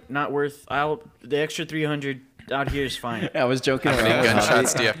fine, but not worth. The extra 300 out here is fine. I was joking How many around.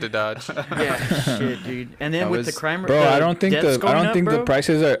 gunshots do you have to dodge? Yeah, shit, dude. And then I with the was- crime, Bro, I don't think deaths going up, the bro.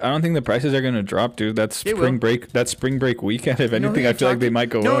 prices are. I don't think the prices are gonna drop, dude. That's They spring will. break. That's spring break weekend. If You know who anything, I you're feel like they talking- might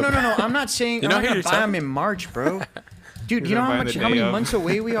go no, up. No. I'm not saying You I'm know not who gonna you're buy them talking- in March, bro. Dude, He's you know not how buying much the how day many of. months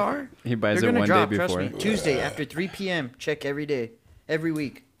away we are? He buys They're it gonna one drop. day Trust before. me. Tuesday after 3 p.m. Check every day, every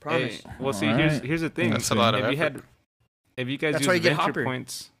week. Promise. Hey, well, see, Alright. here's the thing. That's a lot of effort. If you guys That's use why you get venture Hopper.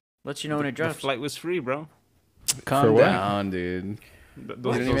 points, Lets you know when it the drops. flight was free, bro. Calm For what? down, dude.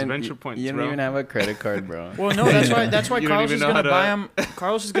 Those venture points, you don't bro. even have a credit card, bro. Well, no, that's why. That's why You don't Carlos even is know gonna how to- buy him.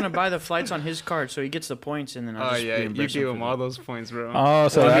 Carlos is gonna buy the flights on his card, so he gets the points, and then I'll Oh just yeah, you reimburse give him him for all that. those points, bro. Oh,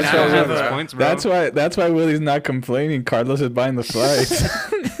 so Well, I mean, that's I don't why. have those a- points, bro. That's why Willie's not complaining. Carlos is buying the flights.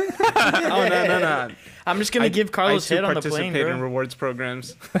 Oh no. I'm just gonna give Carlos too head on the plane, participate in bro. rewards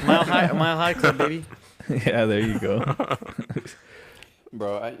programs. Mile high club, baby. Yeah, there you go.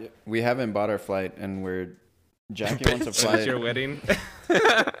 Bro, we haven't bought our flight, and Jackie wants to It's fly. your wedding.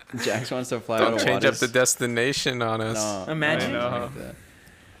 Jax wants to fly Don't out of change up Juarez. the destination on us. No, Imagine. no, I know. like that.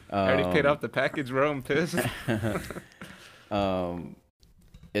 I already paid Um, off the package, bro. I'm pissed.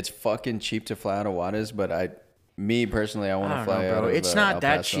 It's fucking cheap to fly out of Juarez, but me personally, I want I to don't fly know, out bro. of It's El not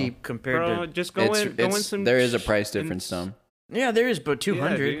that Paso. cheap compared Bro, to. just go in some. There is a price difference, Tom. Yeah, there is, but Yeah,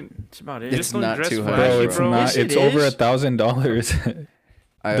 200. dude. That's about it. It's Just don't not dress 200, flashy, Bro, it's bro. not. Yes, it It's over is. $1,000.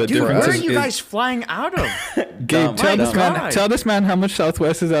 I The Dude, difference where are is- you guys flying out of? Gabe, Dumb, tell this dumb. man. Tell this man how much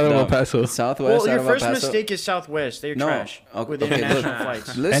Southwest is out of El No, Paso. Southwest Well, out your of El first Paso. mistake is Southwest. They're No. trash Okay, with okay, international look. flights.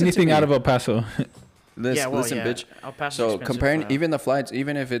 Listen to Anything me. out of El Paso. Listen, bitch. El Paso's So expensive comparing to fly out. even the flights,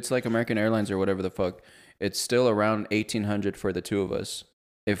 even if it's like American Airlines or whatever the fuck, it's still around 1,800 for the two of us.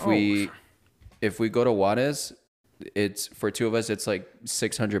 If we go to Juarez, it's for two of us. It's like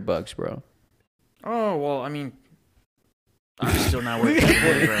 $600, bro. Oh well, I mean, I'm still not worth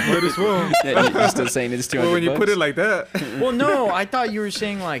it, bro. Might as well. Yeah, you're still saying it's 200. Well, when you put it like that, Well, no, I thought you were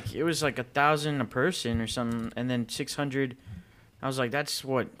saying like it was like 1,000 a person or something, and then 600. I was like, that's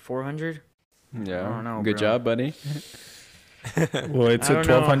what 400. yeah, I don't know, good bro. job, buddy. Well, it's I a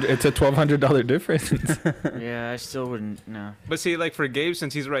don't know. It's a $1,200 difference. Yeah, I still wouldn't. No. but see, like for Gabe,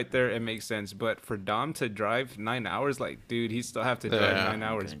 since he's right there, it makes sense. But for Dom to drive 9 hours, like, dude, he still have to drive Yeah. 9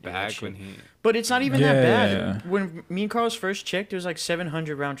 hours Couldn't do that back shit. when he. But it's not even that Yeah. bad. When me and Carlos first checked, it was like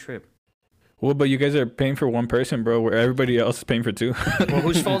 700 round trip. Well, but you guys are paying for one person, bro, where everybody else is paying for two. Well,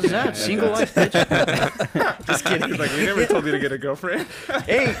 whose fault is that? Single life, bitch. Just kidding. He's like, we never told you to get a girlfriend.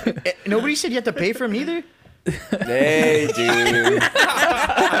 Hey, nobody said you have to pay for them either. Hey, dude.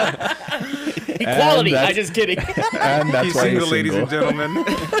 Equality. that's- I just kidding. And that's He's why single, he's ladies and single. gentlemen.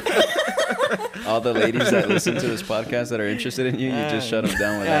 All the ladies that listen to this podcast that are interested in you, you just shut them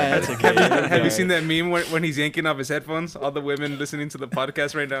down with that. That's okay. Have you seen that meme when he's yanking off his headphones? All the women listening to the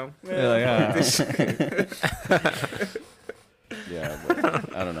podcast right now. Yeah,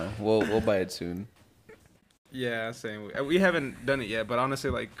 but I don't know. We'll buy it soon. Yeah, same. We haven't done it yet, but honestly,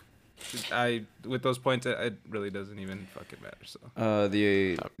 like, with those points, it really doesn't even fucking matter. So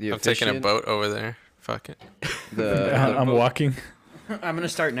The I'm taking a officiant- boat over there. Fuck it. I'm walking. I'm gonna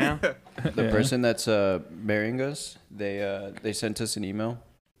start now. The Yeah. person that's marrying us, they sent us an email.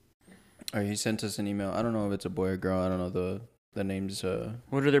 Or he sent us an email. I don't know if it's a boy or girl. I don't know the names.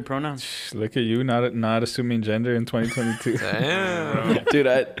 What are their pronouns? Look at you, not assuming gender in 2022. Damn. Dude,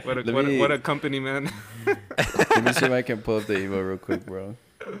 what a company, man. let me see if I can pull up the email real quick, bro.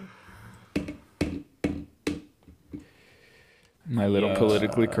 My little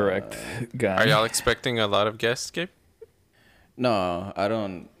politically correct guy. Are y'all expecting a lot of guests, Gabe? No, I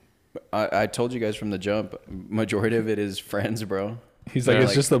don't. I told you guys from the jump. Majority of it is friends, bro. He's like, Yeah.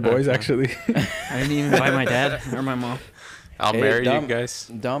 it's just the boys, actually. I didn't even invite my dad or my mom. I'll Hey, marry Dom. you guys.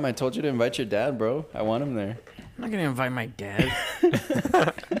 Dom, I told you to invite your dad, bro. I want him there. I'm not gonna invite my dad.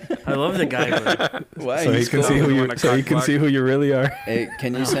 I love the guy, but Why? so he He's can cool. see who You you. wanna So he cock can block? see who you really are. Hey,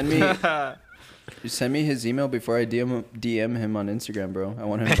 can you send me? You send me his email before I DM him on Instagram, bro. I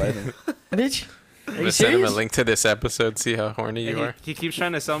want to invite him. bitch. Are I'm you gonna send him a serious? link to this episode. See how horny you are. He keeps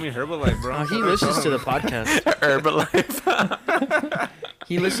trying to sell me Herbalife, bro. Oh, he listens to the podcast. Herbalife.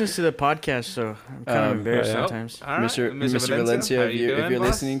 He listens to the podcast, so I'm kind of embarrassed yeah. sometimes. All right, Mr. Valencia, how if you you're, doing, boss?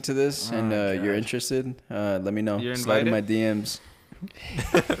 listening to this and Oh, you're God. interested, let me know. You're Slide in my invited? DMs.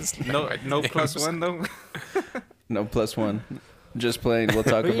 No plus one though. No +1. Just playing. We'll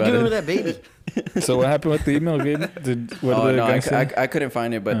talk What are you about doing it. with that baby? So what happened with the email, Gabe? What did the No, guy say? I couldn't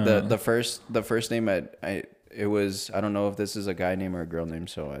find it, but Uh. the first name it was, I don't know if this is a guy name or a girl name,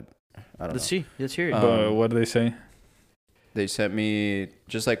 so I don't Let's know. see. Let's hear it. Um, But what do they say? they sent me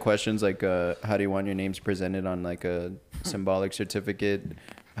just like questions like how do you want your names presented on like a symbolic certificate,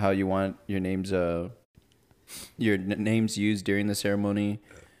 how you want your names names used during the ceremony,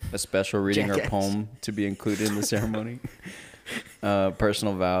 a special reading or poem to be included in the ceremony,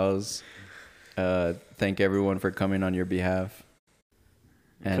 personal vows, thank everyone for coming on your behalf,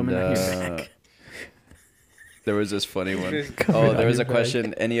 and there was this funny one. Oh, there was a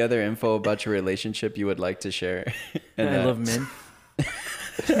question. Any other info about your relationship you would like to share? And I love men.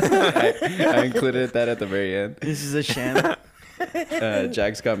 I included that at the very end. This is a sham.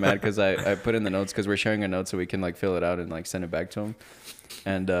 Jax got mad because I put in the notes because we're sharing a note so we can like fill it out and like send it back to him.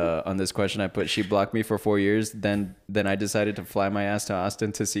 And on this question I put, she blocked me for 4 years. Then I decided to fly my ass to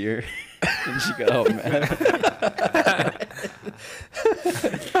Austin to see her. And she got all mad.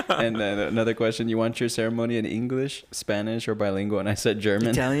 And then another question, you want your ceremony in English, Spanish, or bilingual? And I said German.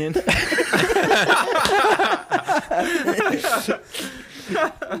 Italian.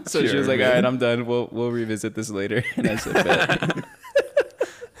 So she was like, all right, I'm done. We'll revisit this later. And I said, bet.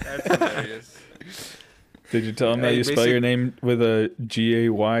 That's hilarious. Did you tell him that you spell your name with a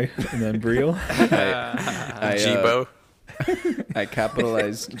G-A-Y and then Briel? Jibo. I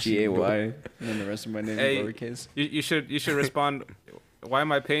capitalized G-A-Y and then the rest of my name is lowercase. You should respond. Why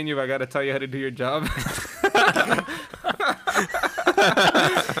am I paying you if I gotta tell you how to do your job?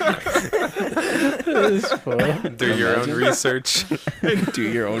 Do your own research. Do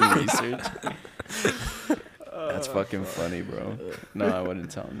your own research. That's fucking funny, bro. No, I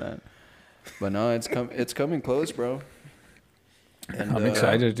wouldn't tell him that. But no, it's coming close, bro. And, I'm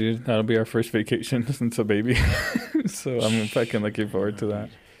excited, dude. That'll be our first vacation since a baby. So I'm fucking looking forward to that.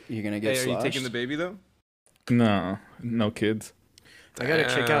 You're gonna get Hey, are sloshed? you taking the baby though? No kids. I gotta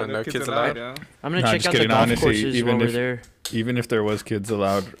check out. No kids allowed. Yeah. I'm gonna Nah, check just out the kidding. golf Honestly, courses even while we're if- there. Even if there was kids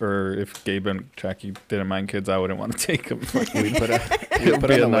allowed, or if Gabe and Jackie didn't mind kids, I wouldn't want to take them. We put It'll on be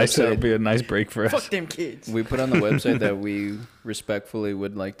the a nice. It'll website. be a nice break for us. Fuck them kids. We put on the website that we respectfully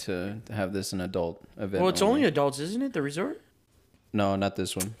would like to have this an adult event. Well, it's only adults, isn't it? The resort. No, not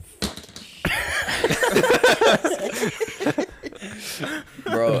this one.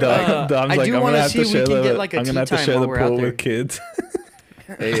 Bro, Dom's I like, do I'm wanna gonna have see to if we share can the. get, like, a I'm gonna have to tea share time the while we're out pool there. with kids.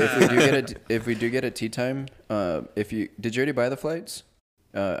 hey, if we do get a tea time, did you already buy the flights?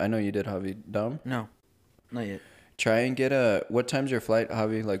 I know you did, Javi. Dom, No, not yet. try and get what time's your flight,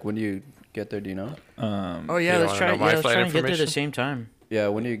 Javi? Like, when do you get there? Do you know? Oh yeah, you let's wanna try. know Yeah, my let's flight try and get there the information? same time. Yeah,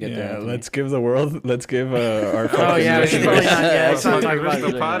 when do you get there? Yeah, Anthony? let's give our. Oh fucking yeah, we should probably not. Yeah, let's not talk about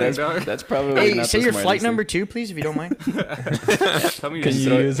Crystal it. Potty, Right. dog. That's probably Hey, not say the your flight smartest number thing. too, please, if you don't mind. Tell me Can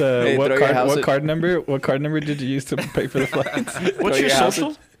your you use Hey, what throw your house card? What at- card number? What card number did you use to pay for the flights? What's your house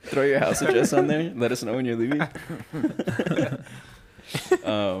social? Throw your house address on there. Let us know when you're leaving.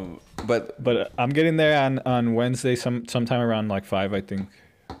 But I'm getting there on Wednesday, sometime around like 5, I think.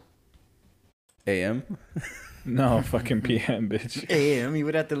 AM. No, fucking PM, bitch. AM. You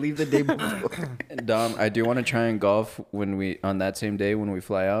would have to leave the day before. Dom, I do want to try and golf on that same day when we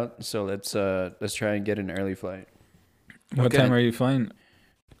fly out. So let's try and get an early flight. What Okay. time are you flying?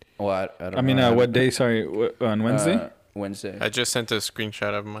 Well, I don't I mean, know. what day? Sorry, on Wednesday. Wednesday. I just sent a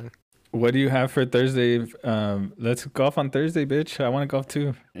screenshot of mine. What do you have for Thursday? Let's golf on Thursday, bitch. I want to golf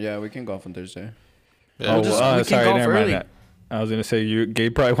too. Yeah, we can golf on Thursday. Yeah, We'll just- we can sorry, golf never early. mind that. I was gonna say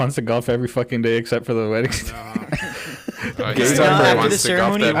Gabe probably wants to golf every fucking day except for the weddings. Oh, Gabe he's Nah, after after wants the to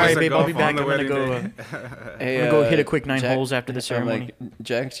ceremony, golf that all right, way. babe, I'll be golf back. on the I'm gonna wedding go. day. Hey, I'm gonna go hit a quick 9 holes after the I'm ceremony. like,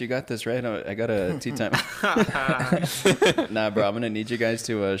 Jax, you got this, right? I got a tea time. Nah, bro, I'm gonna need you guys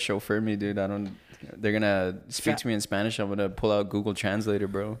to chauffeur me, dude. They're gonna speak to me in Spanish. I'm gonna pull out Google Translator,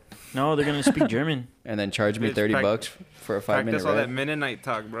 bro, No, they're gonna speak German. and then charge me Bitch, $30 for a 5-minute Practice all that ride. Mennonite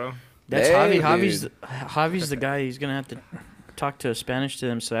talk, bro. That's Hey, Javi. dude. Javi's the guy. He's gonna have to talk to Spanish to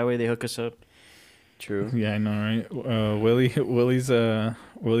them, so that way they hook us up. True. Yeah, I know, right?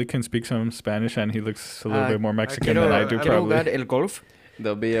 Willie can speak some Spanish, and he looks a little bit more Mexican than I do, quiero probably. jugar el golf.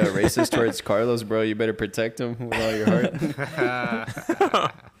 They'll be racist towards Carlos, bro. You better protect him with all your heart.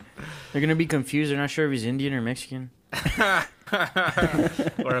 They're gonna be confused. They're not sure if he's Indian or Mexican.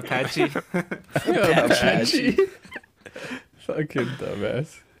 Or Apache. Apache. Fucking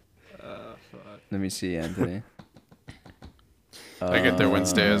dumbass. Let me see, Anthony. I get there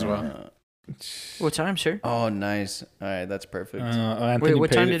Wednesday as well. What time, sir? Oh, nice. All right, that's perfect. Anthony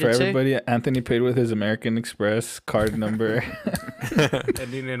what time paid did for it say? everybody. Anthony paid with his American Express card number.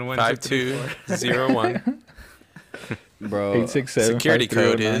 Ending in 1234. 5201. Bro, 867. Security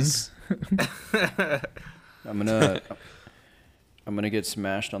code is. I'm gonna get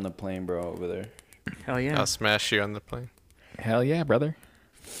smashed on the plane, bro, over there. Hell yeah. I'll smash you on the plane. Hell yeah, brother.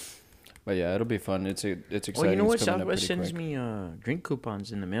 But yeah, it'll be fun. It's exciting. Well, you know what? It's coming up Southwest pretty sends quick. me drink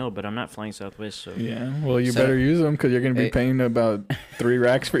coupons in the mail, but I'm not flying Southwest, so Yeah. Well, you So- better use them because you're gonna be Hey. paying about 3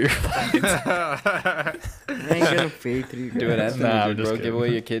 racks for your flight. I ain't gonna pay 3 Do it, Anthony, Nah, I'm dude, just bro. kidding. Give away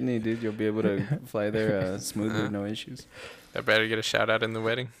your kidney, dude. You'll be able to fly there smoothly, no issues. I better get a shout out in the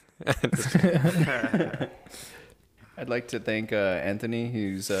wedding. I'd like to thank Anthony,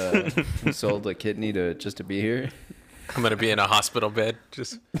 who sold a kidney just to be here. I'm gonna be in a hospital bed,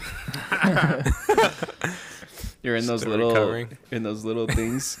 just You're in those Still little recovering. things, those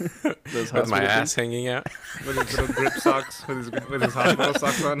with my hospital ass hanging out. With his little grip socks, with his hospital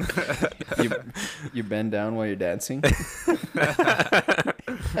socks on. things. You bend down while you're dancing. The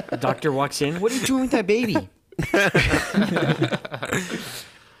doctor walks in. What are you doing with that baby?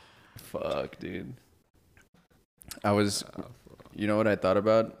 Fuck, dude. You know what I thought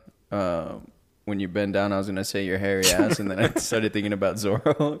about? When you bend down, I was gonna say your hairy ass, and then I started thinking about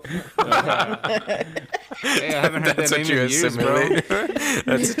Zorro. Hey, I haven't heard That's that what name you in years, bro. assimilate.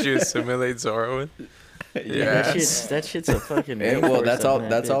 That's what you assimilate Zorro with. That Yes. shit's a fucking. Hey, name well, for that's something, all. that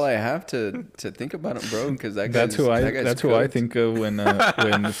That's all bitch. I have to think about him, bro. Because that That's guy's, who I. that guy's That's who I cooked. think of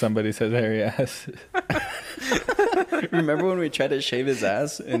when somebody says hairy ass. Remember when we tried to shave his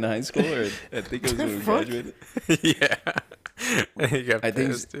ass in high school, or I think it was when we Fuck. graduated. Yeah. He got I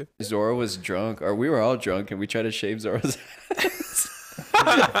think pissed, dude. Zorro was drunk, or we were all drunk, and we tried to shave Zorro's ass.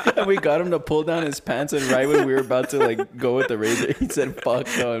 And we got him to pull down his pants, and right when we were about to like go with the razor, he said "fuck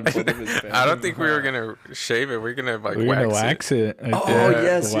no" and pulled up his pants. I don't think we were gonna shave it. We're gonna like We're wax, gonna wax it. I Oh, think.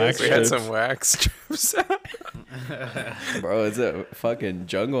 yes, Wax We had strips. some wax strips. Bro, it's a fucking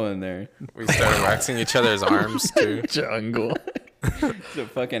jungle in there. We started waxing each other's arms too. jungle. It's a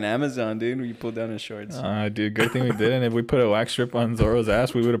fucking Amazon, dude. We pulled down his shorts. Dude, good thing we didn't. If we put a wax strip on Zorro's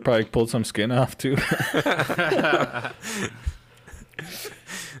ass, we would have probably pulled some skin off too.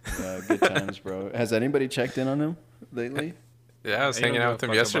 Good times, bro. Has anybody checked in on him lately? Yeah, I was He don't hanging give out a with him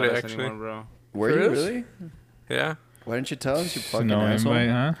fuck yesterday about us actually. anymore, bro. Were For you reals? really? Yeah. Why didn't you tell us, you fucking No asshole?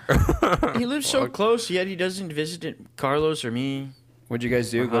 invite, huh? He lives so close, yet he doesn't visit Carlos or me. What'd you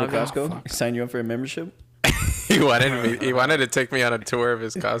guys do? Go to Oh, Costco? Sign you up for a membership? He wanted to take me on a tour of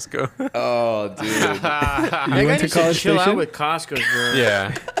his Costco. Oh, dude. That You guy went to needs to College chill Station? out with Costco's, bro.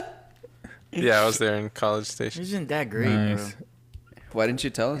 Yeah. Yeah, I was there in College Station. Isn't that great, Nice. bro? Why didn't you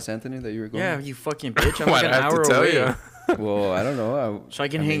tell us, Anthony, that you were going? Yeah, you fucking bitch. I'm Why'd like I an have hour to tell away. you? Well, I don't know. So I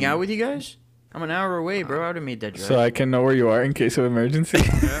can hang out with you guys? I'm an hour away, bro. I would have made that drive. So I can know where you are in case of emergency.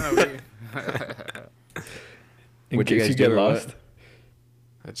 Yeah, we, In What'd you case guys you get do or what? lost.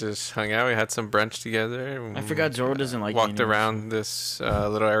 I just hung out. We had some brunch together. I forgot Zorro doesn't like me Walked anymore, around this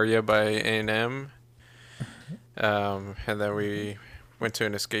little area by A&M. And then we went to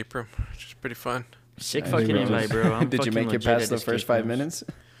an escape room, which was pretty fun. Sick Nice. fucking invite, bro. I'm Did you fucking make it legit past at the escape first 5 rooms. minutes?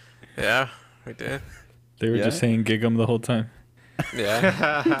 Yeah, we did. They were just Yeah? saying gig 'em the whole time.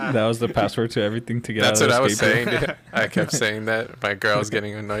 Yeah, That was the password to everything to get that's out what of I the was escape room. saying. Dude. I kept saying that. My girl was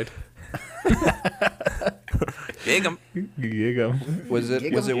getting annoyed. Gig 'em. Gig 'em. Was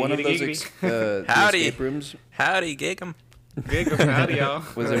it one of those the Howdy. escape rooms? Howdy, gig 'em. Big of howdy, y'all.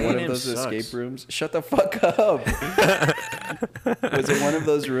 Was it one of A&M those sucks. escape rooms? Shut the fuck up. Was it one of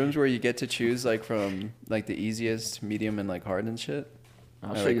those rooms where you get to choose like from like the easiest, medium, and like hard and shit?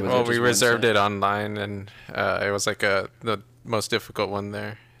 I'll Or, show like, you was what it Well, just we one reserved set? it online, and it was like the most difficult one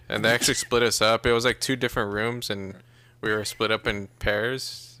there. And they actually split us up. It was like 2 different rooms, and we were split up in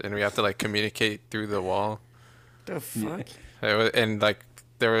pairs, and we have to like communicate through the wall. the fuck? And like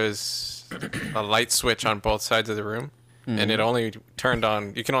there was a light switch on both sides of the room, and it only turned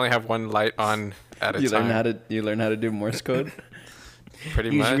on. You can only have one light on at a You time. learn how to do Morse code.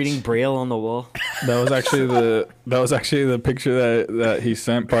 Pretty He was much. reading Braille on the wall. That was actually the picture that he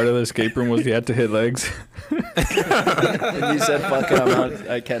sent. Part of the escape room was he had to hit legs. And you said, "Fuck it, I'm out.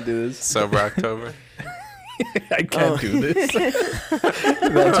 I can't do this." Sober October. I can't do this.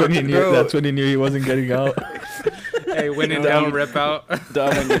 That's when he knew. Bro. That's when he knew he wasn't getting out. Hey, when in doubt, rep out.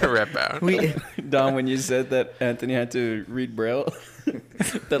 Dom, Rep out. when you said that Anthony had to read Braille,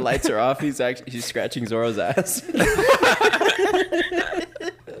 the lights are off. He's scratching Zorro's ass.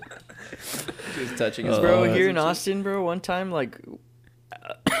 He's touching his Bro, ass here in and shit. Austin, bro, one time, like,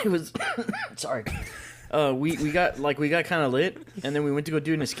 it was, sorry. We got kind of lit, and then we went to go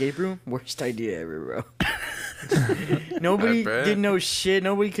do an escape room. Worst idea ever, bro. Nobody I bet. didn't know shit.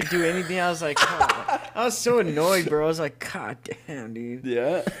 Nobody could do anything. I was like, oh. I was so annoyed, bro. I was like, God damn, dude.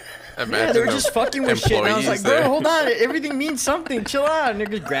 Yeah. Imagine Yeah, they were the just fucking with shit. And I was like, employees bro, there. hold on. Everything means something. Chill out. And they're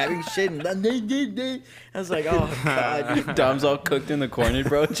just grabbing shit. And I was like, oh, God. Dom's all cooked in the corner,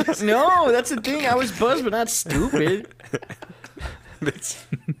 bro. Just No, that's the thing. I was buzzed, but not stupid.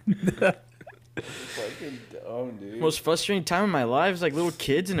 Fucking dumb, dude. Most frustrating time of my life is like little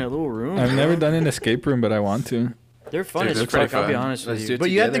kids in a little room. I've never done an escape room, but I want to. They're fun Dude, as they're pretty fuck. I'll be fun. honest Let's with do you. it But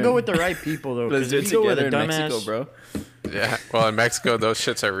you have to together. go with the right people though. Let's 'Cause do if it you go with together a in dumbass, Mexico, bro. Yeah. Well, in Mexico, those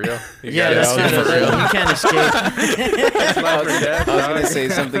shits are real. You Yeah, gotta that's see not it for real. you can't escape. I was gonna say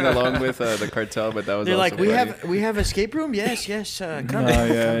something along with the cartel, but that was They're also like, we funny. have escape room. Yes, come. No,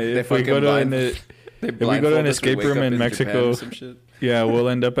 yeah. If we fucking go to blind- an, They we go to an blindfold us, we escape wake room up in Japan Mexico, or some shit. yeah, we'll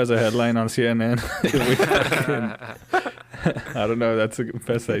end up as a headline on CNN. I don't know. That's the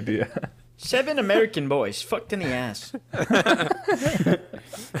best idea. 7 American boys fucked in the ass.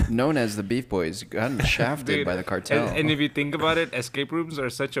 Known as the Beef Boys, gotten shafted Dude, by the cartel. And if you think about it, escape rooms are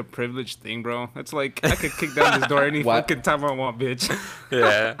such a privileged thing, bro. It's like I could kick down this door any What? fucking time I want, bitch.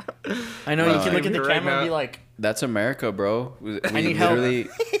 Yeah. I know you can look at the Right camera and now. be like, That's America, bro. We need help.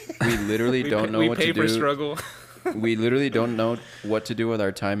 literally don't know we what pay to for do. struggle. We literally don't know what to do with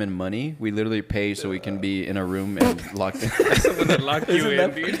our time and money. We literally pay so we can be in a room and locked in. Someone that lock you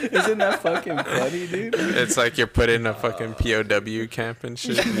in, dude. Isn't that fucking funny, dude? It's like you're put in a fucking POW camp and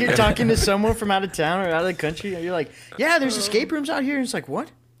shit. you're talking to someone from out of town or out of the country, and you're like, yeah, there's escape rooms out here. And it's like,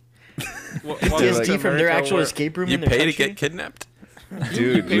 what? PTSD from their actual escape room You in their pay to country? get kidnapped?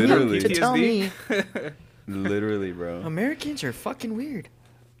 Dude, pay for literally. To tell me, Literally, bro. Americans are fucking weird.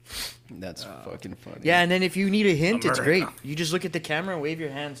 That's fucking funny. Yeah, and then if you need a hint, it's great. America. You just look at the camera and wave your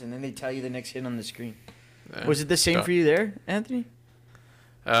hands, and then they tell you the next hint on the screen. Yeah. Was it the same Don't- for you there, Anthony?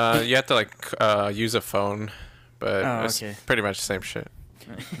 You have to like use a phone, but Oh, it's okay. pretty much the same shit.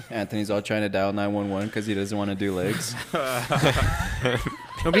 Anthony's all trying to dial 911 because he doesn't want to do legs.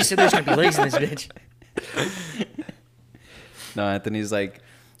 Nobody said there's gonna be legs in this bitch. No, Anthony's like,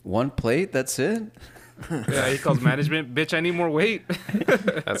 one plate, that's it? Yeah, he calls management, bitch, I need more weight.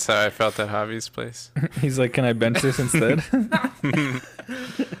 That's how I felt at Javi's place. He's like, can I bench this instead?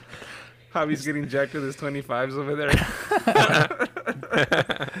 Javi's getting jacked with his 25s over there.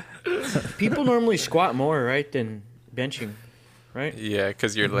 People normally squat more, right, than benching, right? Yeah,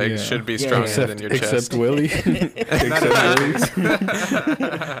 because your legs Yeah. should be Yeah, stronger yeah. than your Except chest. Willie.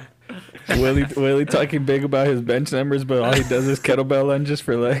 Willie talking big about his bench numbers, but all he does is kettlebell lunges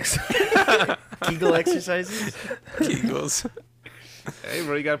for legs. Kegel exercises. Kegels. Hey,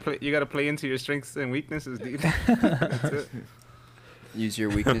 bro, you gotta play into your strengths and weaknesses, dude. That's it. Use your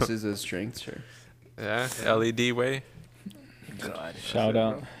weaknesses as strengths, sure. Yeah, LED way. God. Shout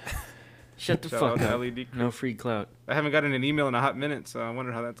out. Shut the Shout fuck out to up. LED. No free clout. I haven't gotten an email in a hot minute, so I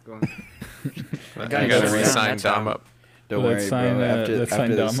wonder how that's going. I gotta gotta go re-sign that's how- Dom up. Don't Let's worry, sign, bro. let's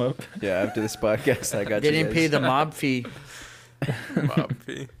sign this, Dom up. Yeah, after this podcast, I got They you didn't pay guys. the mob fee. Mob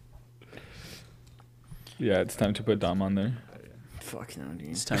fee. Yeah, it's time to put Dom on there. Fuck no,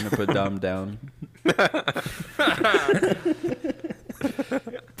 dude. It's time to put Dom down.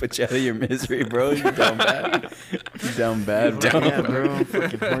 Put you out of your misery, bro. You're down bad. You're down bad, bro. Yeah, bro. I'm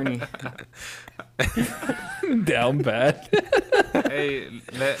fucking horny. Down bad. Hey,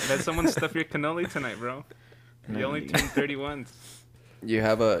 let someone stuff your cannoli tonight, bro. You only turned 31. Do you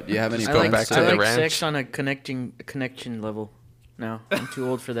have any I go like, plans back to I the like ranch. sex on a connection level. No, I'm too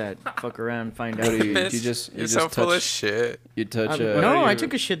old for that. Fuck around and find What out. do you You're just so full of touch shit. you touch No, I you-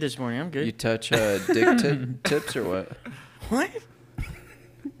 took a shit this morning. I'm good. you touch dick tips or what? What?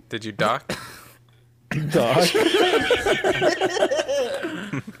 Did you dock? Dog.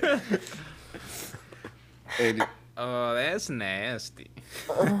 Hey, Oh, that's nasty.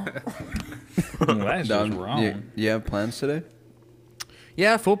 That's Dom, just wrong. you have plans today?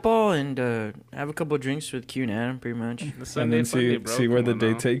 Yeah, football and have a couple of drinks with Q and Adam, pretty much. The And Sunday then Funday, see bro. where Come the on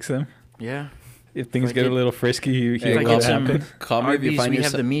day now. takes them. Yeah. If things I get a get- little frisky, Hey, If I let get it some happen. Call me if you Arby's, find we have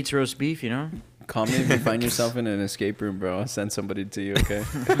yourself. the meats roast beef, you know? Call me if you find yourself in an escape room, bro. I'll send somebody to you. Okay.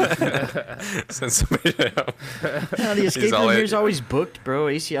 Send somebody out. No, the escape all room in- here's always booked, bro.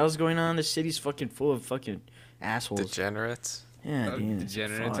 ACL's going on. The city's fucking full of fucking assholes. Degenerates. Yeah, dude.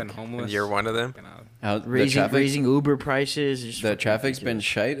 Degenerates and fuck. homeless. And you're one of them. Fucking out. How the Raising Uber prices. Just the fucking traffic's been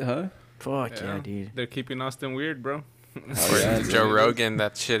ridiculous. shite, huh? Fuck yeah, dude. They're keeping Austin weird, bro. Oh, According yeah, to Joe dude. Rogan,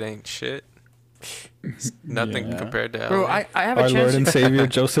 that shit ain't shit. It's nothing Yeah. compared to Bro, LA. I have a Our chance. Lord and Savior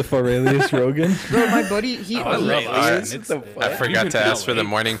Joseph Aurelius Rogan. Bro, my buddy, he I forgot He's to in ask for the LA.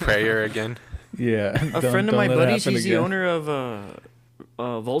 morning prayer again. Yeah. a friend of my let it buddies, happen he's the again. owner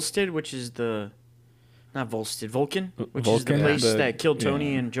of Volstead, which is the not Volstead, Vulcan, which is the Vulcan? place The- that Kill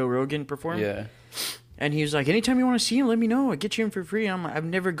Tony yeah. and Joe Rogan performed. Yeah. And he was like, anytime you want to see him, let me know. I get you in for free. I've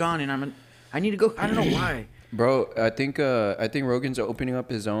never gone, and I need to go. I don't know why. Bro, I think Rogan's opening up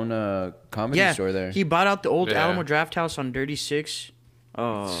his own comedy Yeah, store there. he bought out the old Yeah. Alamo Draft House on Dirty Six.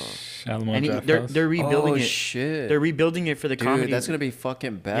 Shalimar And Draft they're House. rebuilding Oh it. shit! They're rebuilding it for the Dude, comedy. that's gonna be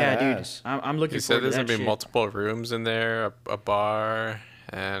fucking badass. Yeah, dude. I'm looking He said forward to there's that gonna be shit. multiple rooms in there, a bar,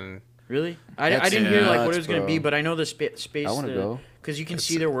 and Really? I That's didn't hear like what nuts, it was gonna be, bro. but I know the space. I want to go. Because you can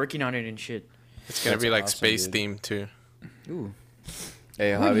see they're working on it and shit. it's gonna That's be like awesome, space dude. themed too. Ooh.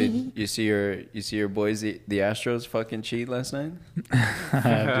 Hey, Javi, you see your boys, the Astros, fucking cheat last night? Dude,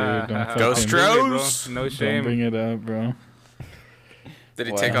 don't Go fucking- Stros! No Don't shame. bring it up, bro. Did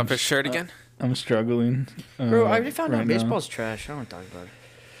he Wow. take off his shirt again? I'm struggling. Bro, I already found right out now. baseball's trash. I don't talk about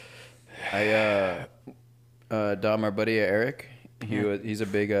it. Dom, our buddy Eric, he's a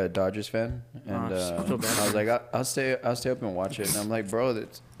big Dodgers fan, and I feel bad I was like, I'll stay up and watch it, and I'm like, bro,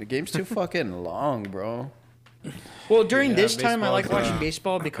 the game's too fucking long, bro. Well, during Yeah, this time, I like baseball's, watching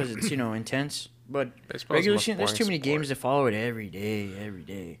baseball because it's intense. But Baseball's the regular most season, there's too boring many sport. games to follow it every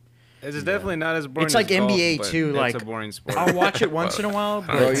day. It's definitely not as boring. It's like as golf, NBA but too, It's like, a boring sport. I'll watch it once in a while,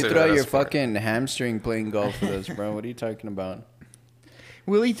 Bro, but you Consider threw out that a your sport. fucking hamstring playing golf with us, bro. What are you talking about?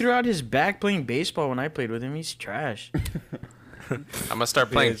 Willie threw out his back playing baseball when I played with him. He's trash. I'm gonna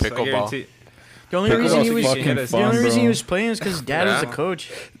start playing Bitch, I pickleball. guarantee- The only Pickleball's reason he was fucking the fun, only reason he bro. was playing is because his dad was the Yeah.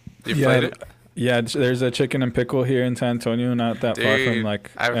 coach. You played it? Yeah, there's a chicken and pickle here in San Antonio, not that far from Dude,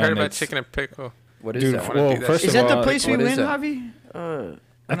 like. I've and heard about it's- chicken and pickle. What is Dude, that? wanna well, do that first shit. Is of that the all, place we what is went, that? Javi?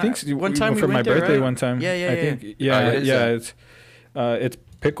 I think so. one time we for my went there, birthday right? one time. Yeah, yeah, I yeah. think, yeah, what is yeah. that? It's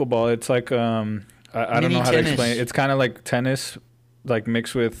pickleball. It's like I don't Mini know how to tennis. explain it. It's kind of like tennis, like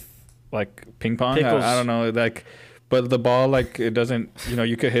mixed with like ping pong. Pickles. I don't know, like, but the ball like it doesn't.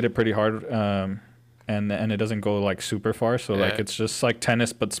 You could hit it pretty hard, and it doesn't go like super far. So like Yeah. it's just like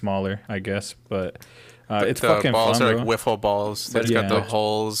tennis but smaller, I guess. But it's the fucking balls fun, are bro. like wiffle balls. But It's got the yeah.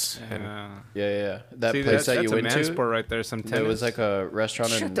 holes. And Yeah. That See, place that's that you a went man to, sport right there. Some tennis. there was like a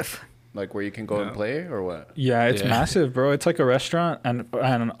restaurant Shut and the f- like where you can go and No. play, or what? Yeah, it's Yeah. massive, bro. It's like a restaurant, and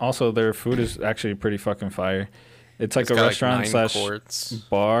also their food is actually pretty fucking fire. It's like it's a got, restaurant 9 slash courts.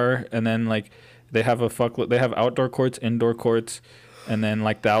 bar, and then like they have they have outdoor courts, indoor courts, and then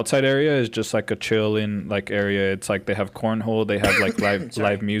like the outside area is just like a chill in like area. It's like they have cornhole, they have like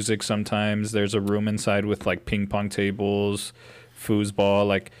live music sometimes. There's a room inside with like ping pong tables, foosball,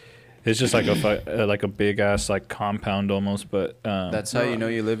 like. It's just like a big ass like compound almost, but That's how you know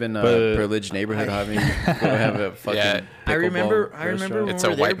you live in a But- privileged neighborhood, having go have a fucking. Yeah. I remember pickleball when restaurant. It's we a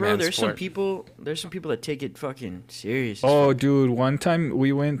were there, white bro. man's There's sport. some people that take it fucking serious. as Oh, fuck. dude, one time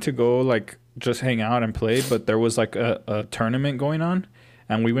we went to go like just hang out and play, but there was like a tournament going on,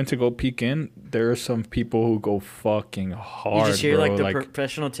 and we went to go peek in. There are some people who go fucking hard, You just hear bro. like the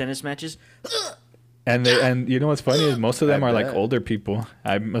professional tennis matches. and you know what's funny is most of them I are like bet. older people.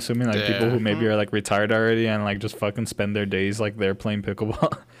 I'm assuming like people Yeah. who maybe are like retired already and like just fucking spend their days like they're playing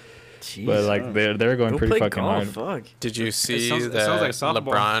pickleball. Jeez. But like they're going Go pretty play fucking golf. hard. Fuck. Did you see it that sounds like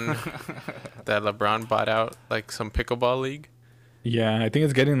softball. LeBron bought out like some pickleball league? Yeah, I think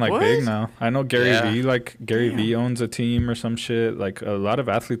it's getting like What? big now. I know Gary Yeah. V V owns a team or some shit. Like a lot of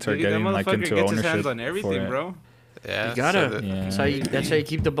athletes are Dude, that getting like motherfucker into gets ownership. his hands on for everything, it. bro. Yeah. You gotta. so that- Yeah. That's how you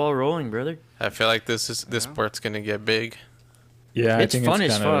keep the ball rolling, brother. I feel like this sport's gonna get big. Yeah, It's I think fun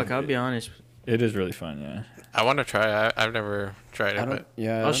it's as kinda, fuck. I'll be honest. It is really fun, yeah. I want to try. I've never tried I it, don't. but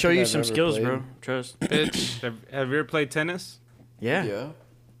Yeah. I I'll don't show think you I've some ever skills, played. bro. Trust. Bitch, have you ever played tennis? Yeah.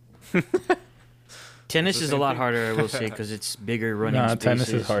 Yeah. Tennis The is a same lot thing? harder, I will say, because it's bigger running Nah, spaces. tennis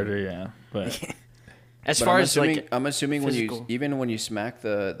is harder, yeah. But As But far I'm as assuming, like, I'm assuming physical. when you smack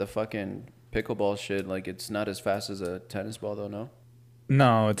the fucking pickleball shit, like it's not as fast as a tennis ball, though. No.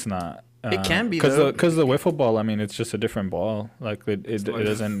 no, it's not. It can be, because though. the wiffle ball. I mean, it's just a different ball. Like it like-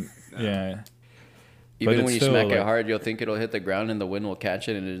 doesn't. Yeah. Even it's when you still, smack like- it hard, you'll think it'll hit the ground and the wind will catch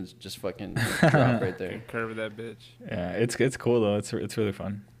it and it's just fucking drop right there. Curve that bitch. Yeah, it's cool though. It's really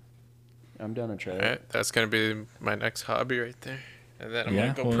fun. I'm down to try it. alright, that's gonna be my next hobby right there. And then I'm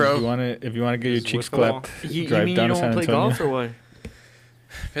Yeah. gonna go Well, pro. if you wanna get your Just cheeks wiffle ball. clapped, you drive mean down you to don't San play Antonio. golf or what?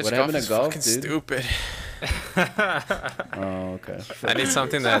 Bitch, What golf happened to is golf, fucking dude? stupid. Oh, okay. I need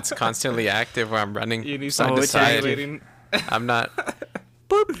something that's constantly active where I'm running You need side some to it's side. stimulating. I'm not.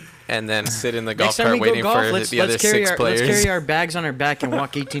 Boop. And then sit in the golf Next time cart we go waiting golf, for let's the other carry 6 players. let's carry our bags on our back and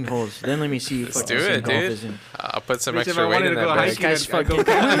walk 18 holes. Then let me see you Let's fucking do some it, golf dude. is in. I'll put some Bitch, if extra I weight wanted in to that go bag. This hiking, guy's I'd go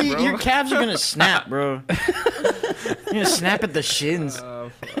fucking. kayaking, Willie, bro. your calves are gonna snap, bro. You're gonna snap at the shins.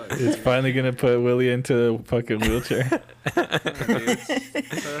 Oh, fuck. It's finally gonna put Willie into a fucking wheelchair.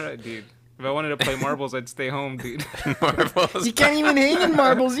 It's all right, dude. If I wanted to play marbles, I'd stay home, dude. Marbles. You can't even hang in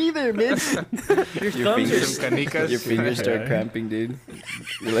marbles either, bitch. Your Your thumbs fingers, are. Some canicas. your fingers start Yeah. cramping, dude.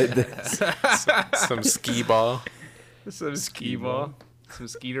 You're like this. Some skee ball. Some ski ball. Some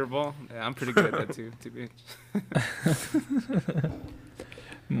skeeter ball. Yeah, I'm pretty good at that too, bitch.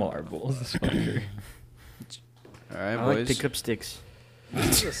 Marbles, this fucker. All right, I like boys. pickup sticks.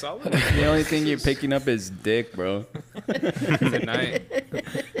 This is a solid. The only thing you're picking up is dick, bro. Good night.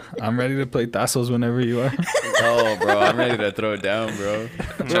 I'm ready to play Tassos whenever you are. Oh, bro, I'm ready to throw it down, bro.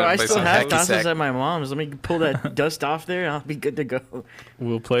 Bro, I play still some have hacky tacos sack. at my mom's. Let me pull that dust off there and I'll be good to go.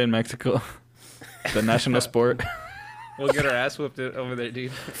 We'll play in Mexico. The national sport. We'll get our ass whooped over there,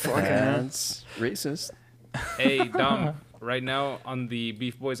 dude. That's racist. Hey, Dom. Right now on the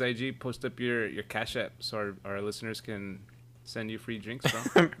Beef Boys IG, post up your Cash App so our listeners can send you free drinks, bro.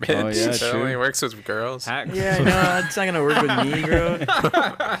 Bitch, Oh, yeah, that true. only works with girls. Hack. Yeah, I know. It's not gonna work with me, bro.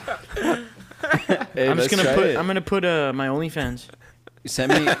 Hey, I'm just let's gonna try put. it. I'm gonna put my OnlyFans.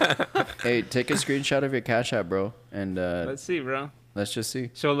 Send me. Hey, take a screenshot of your Cash App, bro, and Let's see, bro. let's just see.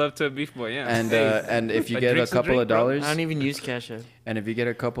 Show love to a Beef Boy, yeah. And Hey, and if you a get a drink's a couple drink, of bro. dollars, I don't even use Cash App. and if you get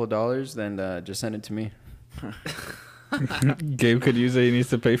a couple of dollars, then just send it to me. Gabe could use it. He needs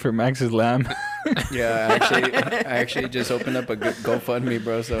to pay for Max's lamb. Yeah, I actually just opened up a GoFundMe,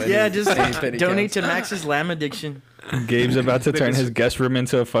 bro. So Yeah, just any penny donate counts. to Max's lamb addiction. Gabe's about to turn his guest room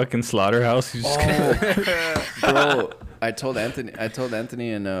into a fucking slaughterhouse. He's just gonna... Bro, I told Anthony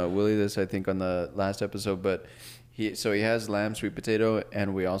and Willie this, I think, on the last episode, but he has lamb, sweet potato,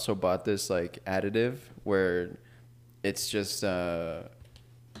 and we also bought this like additive where it's just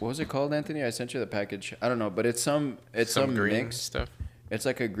what was it called, Anthony? I sent you the package. I don't know, but it's some green mix. stuff. It's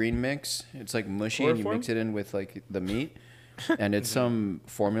like a green mix. It's like mushy, and you Chloroform? mix it in with like the meat, and it's some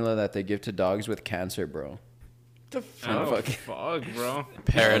formula that they give to dogs with cancer, bro. The Oh, fuck. fuck, bro.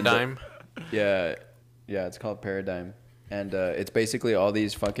 Paradigm. Yeah, it's called Paradigm, and it's basically all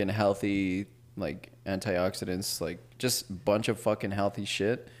these fucking healthy like antioxidants, like just a bunch of fucking healthy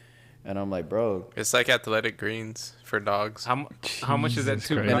shit. And I'm like, bro, It's like athletic greens for dogs. How much is that Jesus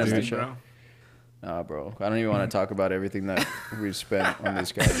tube Christ, costing, dude. bro? nah, bro, I don't even want to talk about everything that we've spent on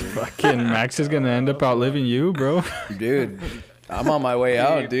these guys, fucking Max is gonna end up outliving you, bro. dude. I'm on my way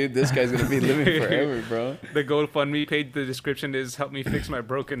out, dude. This guy's gonna be living forever, bro. The GoFundMe page, the description is "Help me fix my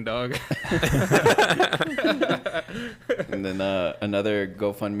broken dog." And then another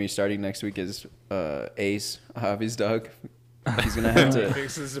GoFundMe starting next week is Ace, Javi's dog. He's gonna have to.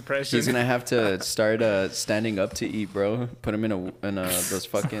 Fix his depression. He's gonna have to start standing up to eat, bro. Put him in those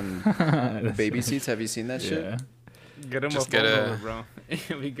fucking baby seats. Have you seen that shit? Yeah. Get him Just a get phone a- number, bro.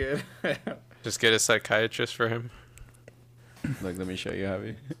 It'll be good. Just get a psychiatrist for him. Look, let me show you,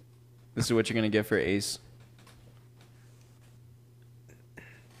 Javi. This is what you're gonna get for Ace.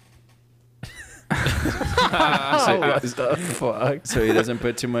 What the fuck? So he doesn't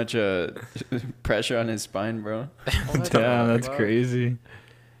put too much pressure on his spine, bro. Damn, that's crazy.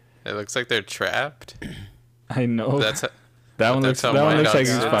 It looks like they're trapped. I know. That's that one that's looks. how That one my looks dog like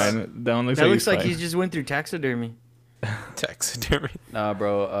he's sits. fine. That one looks That like looks like he's he just went through taxidermy. taxidermy. Nah,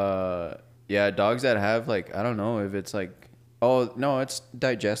 bro. Yeah, dogs that have like I don't know if it's like. Oh no, it's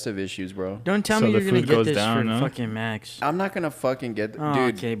digestive issues, bro. Don't tell So me the you're gonna food get goes this down, for huh? fucking Max. I'm not gonna fucking get, Oh,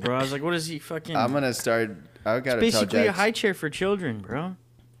 dude. okay, bro. I was like, what is he fucking? I'm gonna start. I gotta it's tell basically a Jax. high chair for children, bro.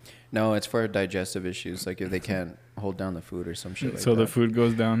 No, it's for digestive issues, like if they can't hold down the food or some shit like So the that. food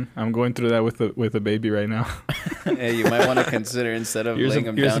goes down. I'm going through that with a baby right now. Hey, you might want to consider instead of You're laying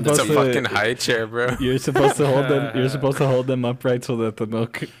sup- them you're down. It's a supposed to- fucking high chair, bro. You're supposed to hold them. You're supposed to hold them upright so that the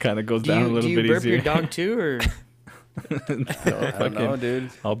milk kind of goes Do down a you, little do bit you burp easier. your dog too, or I don't know, dude.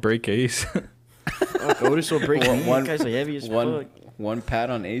 I'll break Ace. fuck, Otis will break One- me? one- That guy's like heavy as One fuck. one pat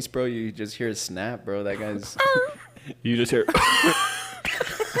on Ace, bro. You just hear a snap, bro. That guy's. You just hear.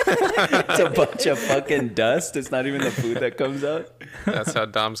 It's a bunch of fucking dust. It's not even the food that comes out. That's how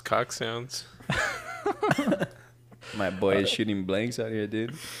Dom's cock sounds. My boy is shooting blanks out here,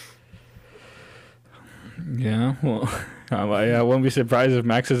 dude. Yeah, well, I won't be surprised if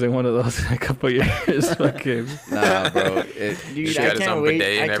Max is in one of those in a couple years. Fucking. Nah, bro. Dude, She I got his can't own wait. bidet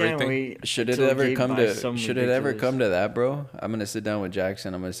I and can't everything. wait. Should it till ever Gabe come buys to some should it ever ridiculous- come to that, bro? I'm gonna sit down with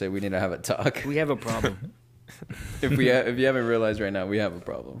Jackson. I'm gonna say we need to have a talk. We have a problem. If you haven't realized right now, we have a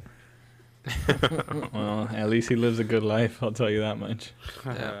problem. Well, at least he lives a good life. I'll tell you that much.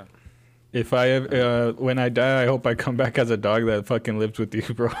 Yeah. If when I die, I hope I come back as a dog that fucking lives with you,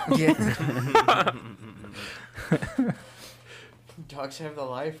 bro. Yeah. Dogs have the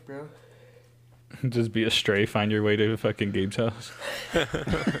life, bro. Just be a stray, find your way to fucking Gabe's house.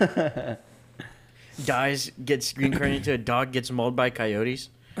 Dies, gets reincarnated into a dog, gets mauled by coyotes.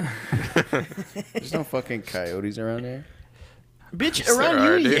 There's no fucking coyotes around here. Bitch, Yes, there around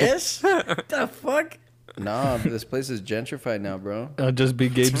are, you, dude. yes. The fuck? Nah, this place is gentrified now, bro. I'll just be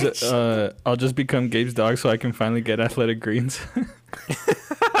Gabe's. I'll just become Gabe's dog so I can finally get athletic greens.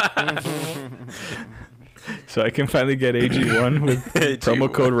 So I can finally get AG1 with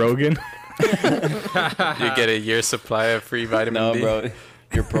promo code Rogan. You get a year's supply of free vitamin No, D. bro.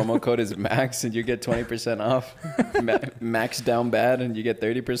 Your promo code is Max, and you get 20% off. Max down bad, and you get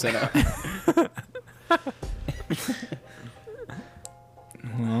 30% off.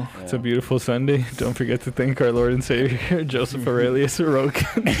 Well, it's a beautiful Sunday. Don't forget to thank our Lord and Savior, Joseph Aurelius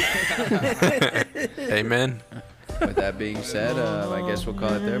Rogan. Amen. With that being said, I guess we'll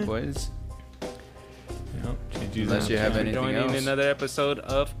call it there, boys. Unless you have anything Joining else. another episode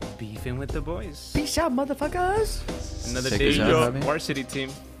of Beefing with the Boys. Peace out, motherfuckers. Another Take day us out, of Javi. varsity team.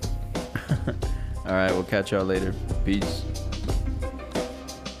 All right, we'll catch y'all later. Peace.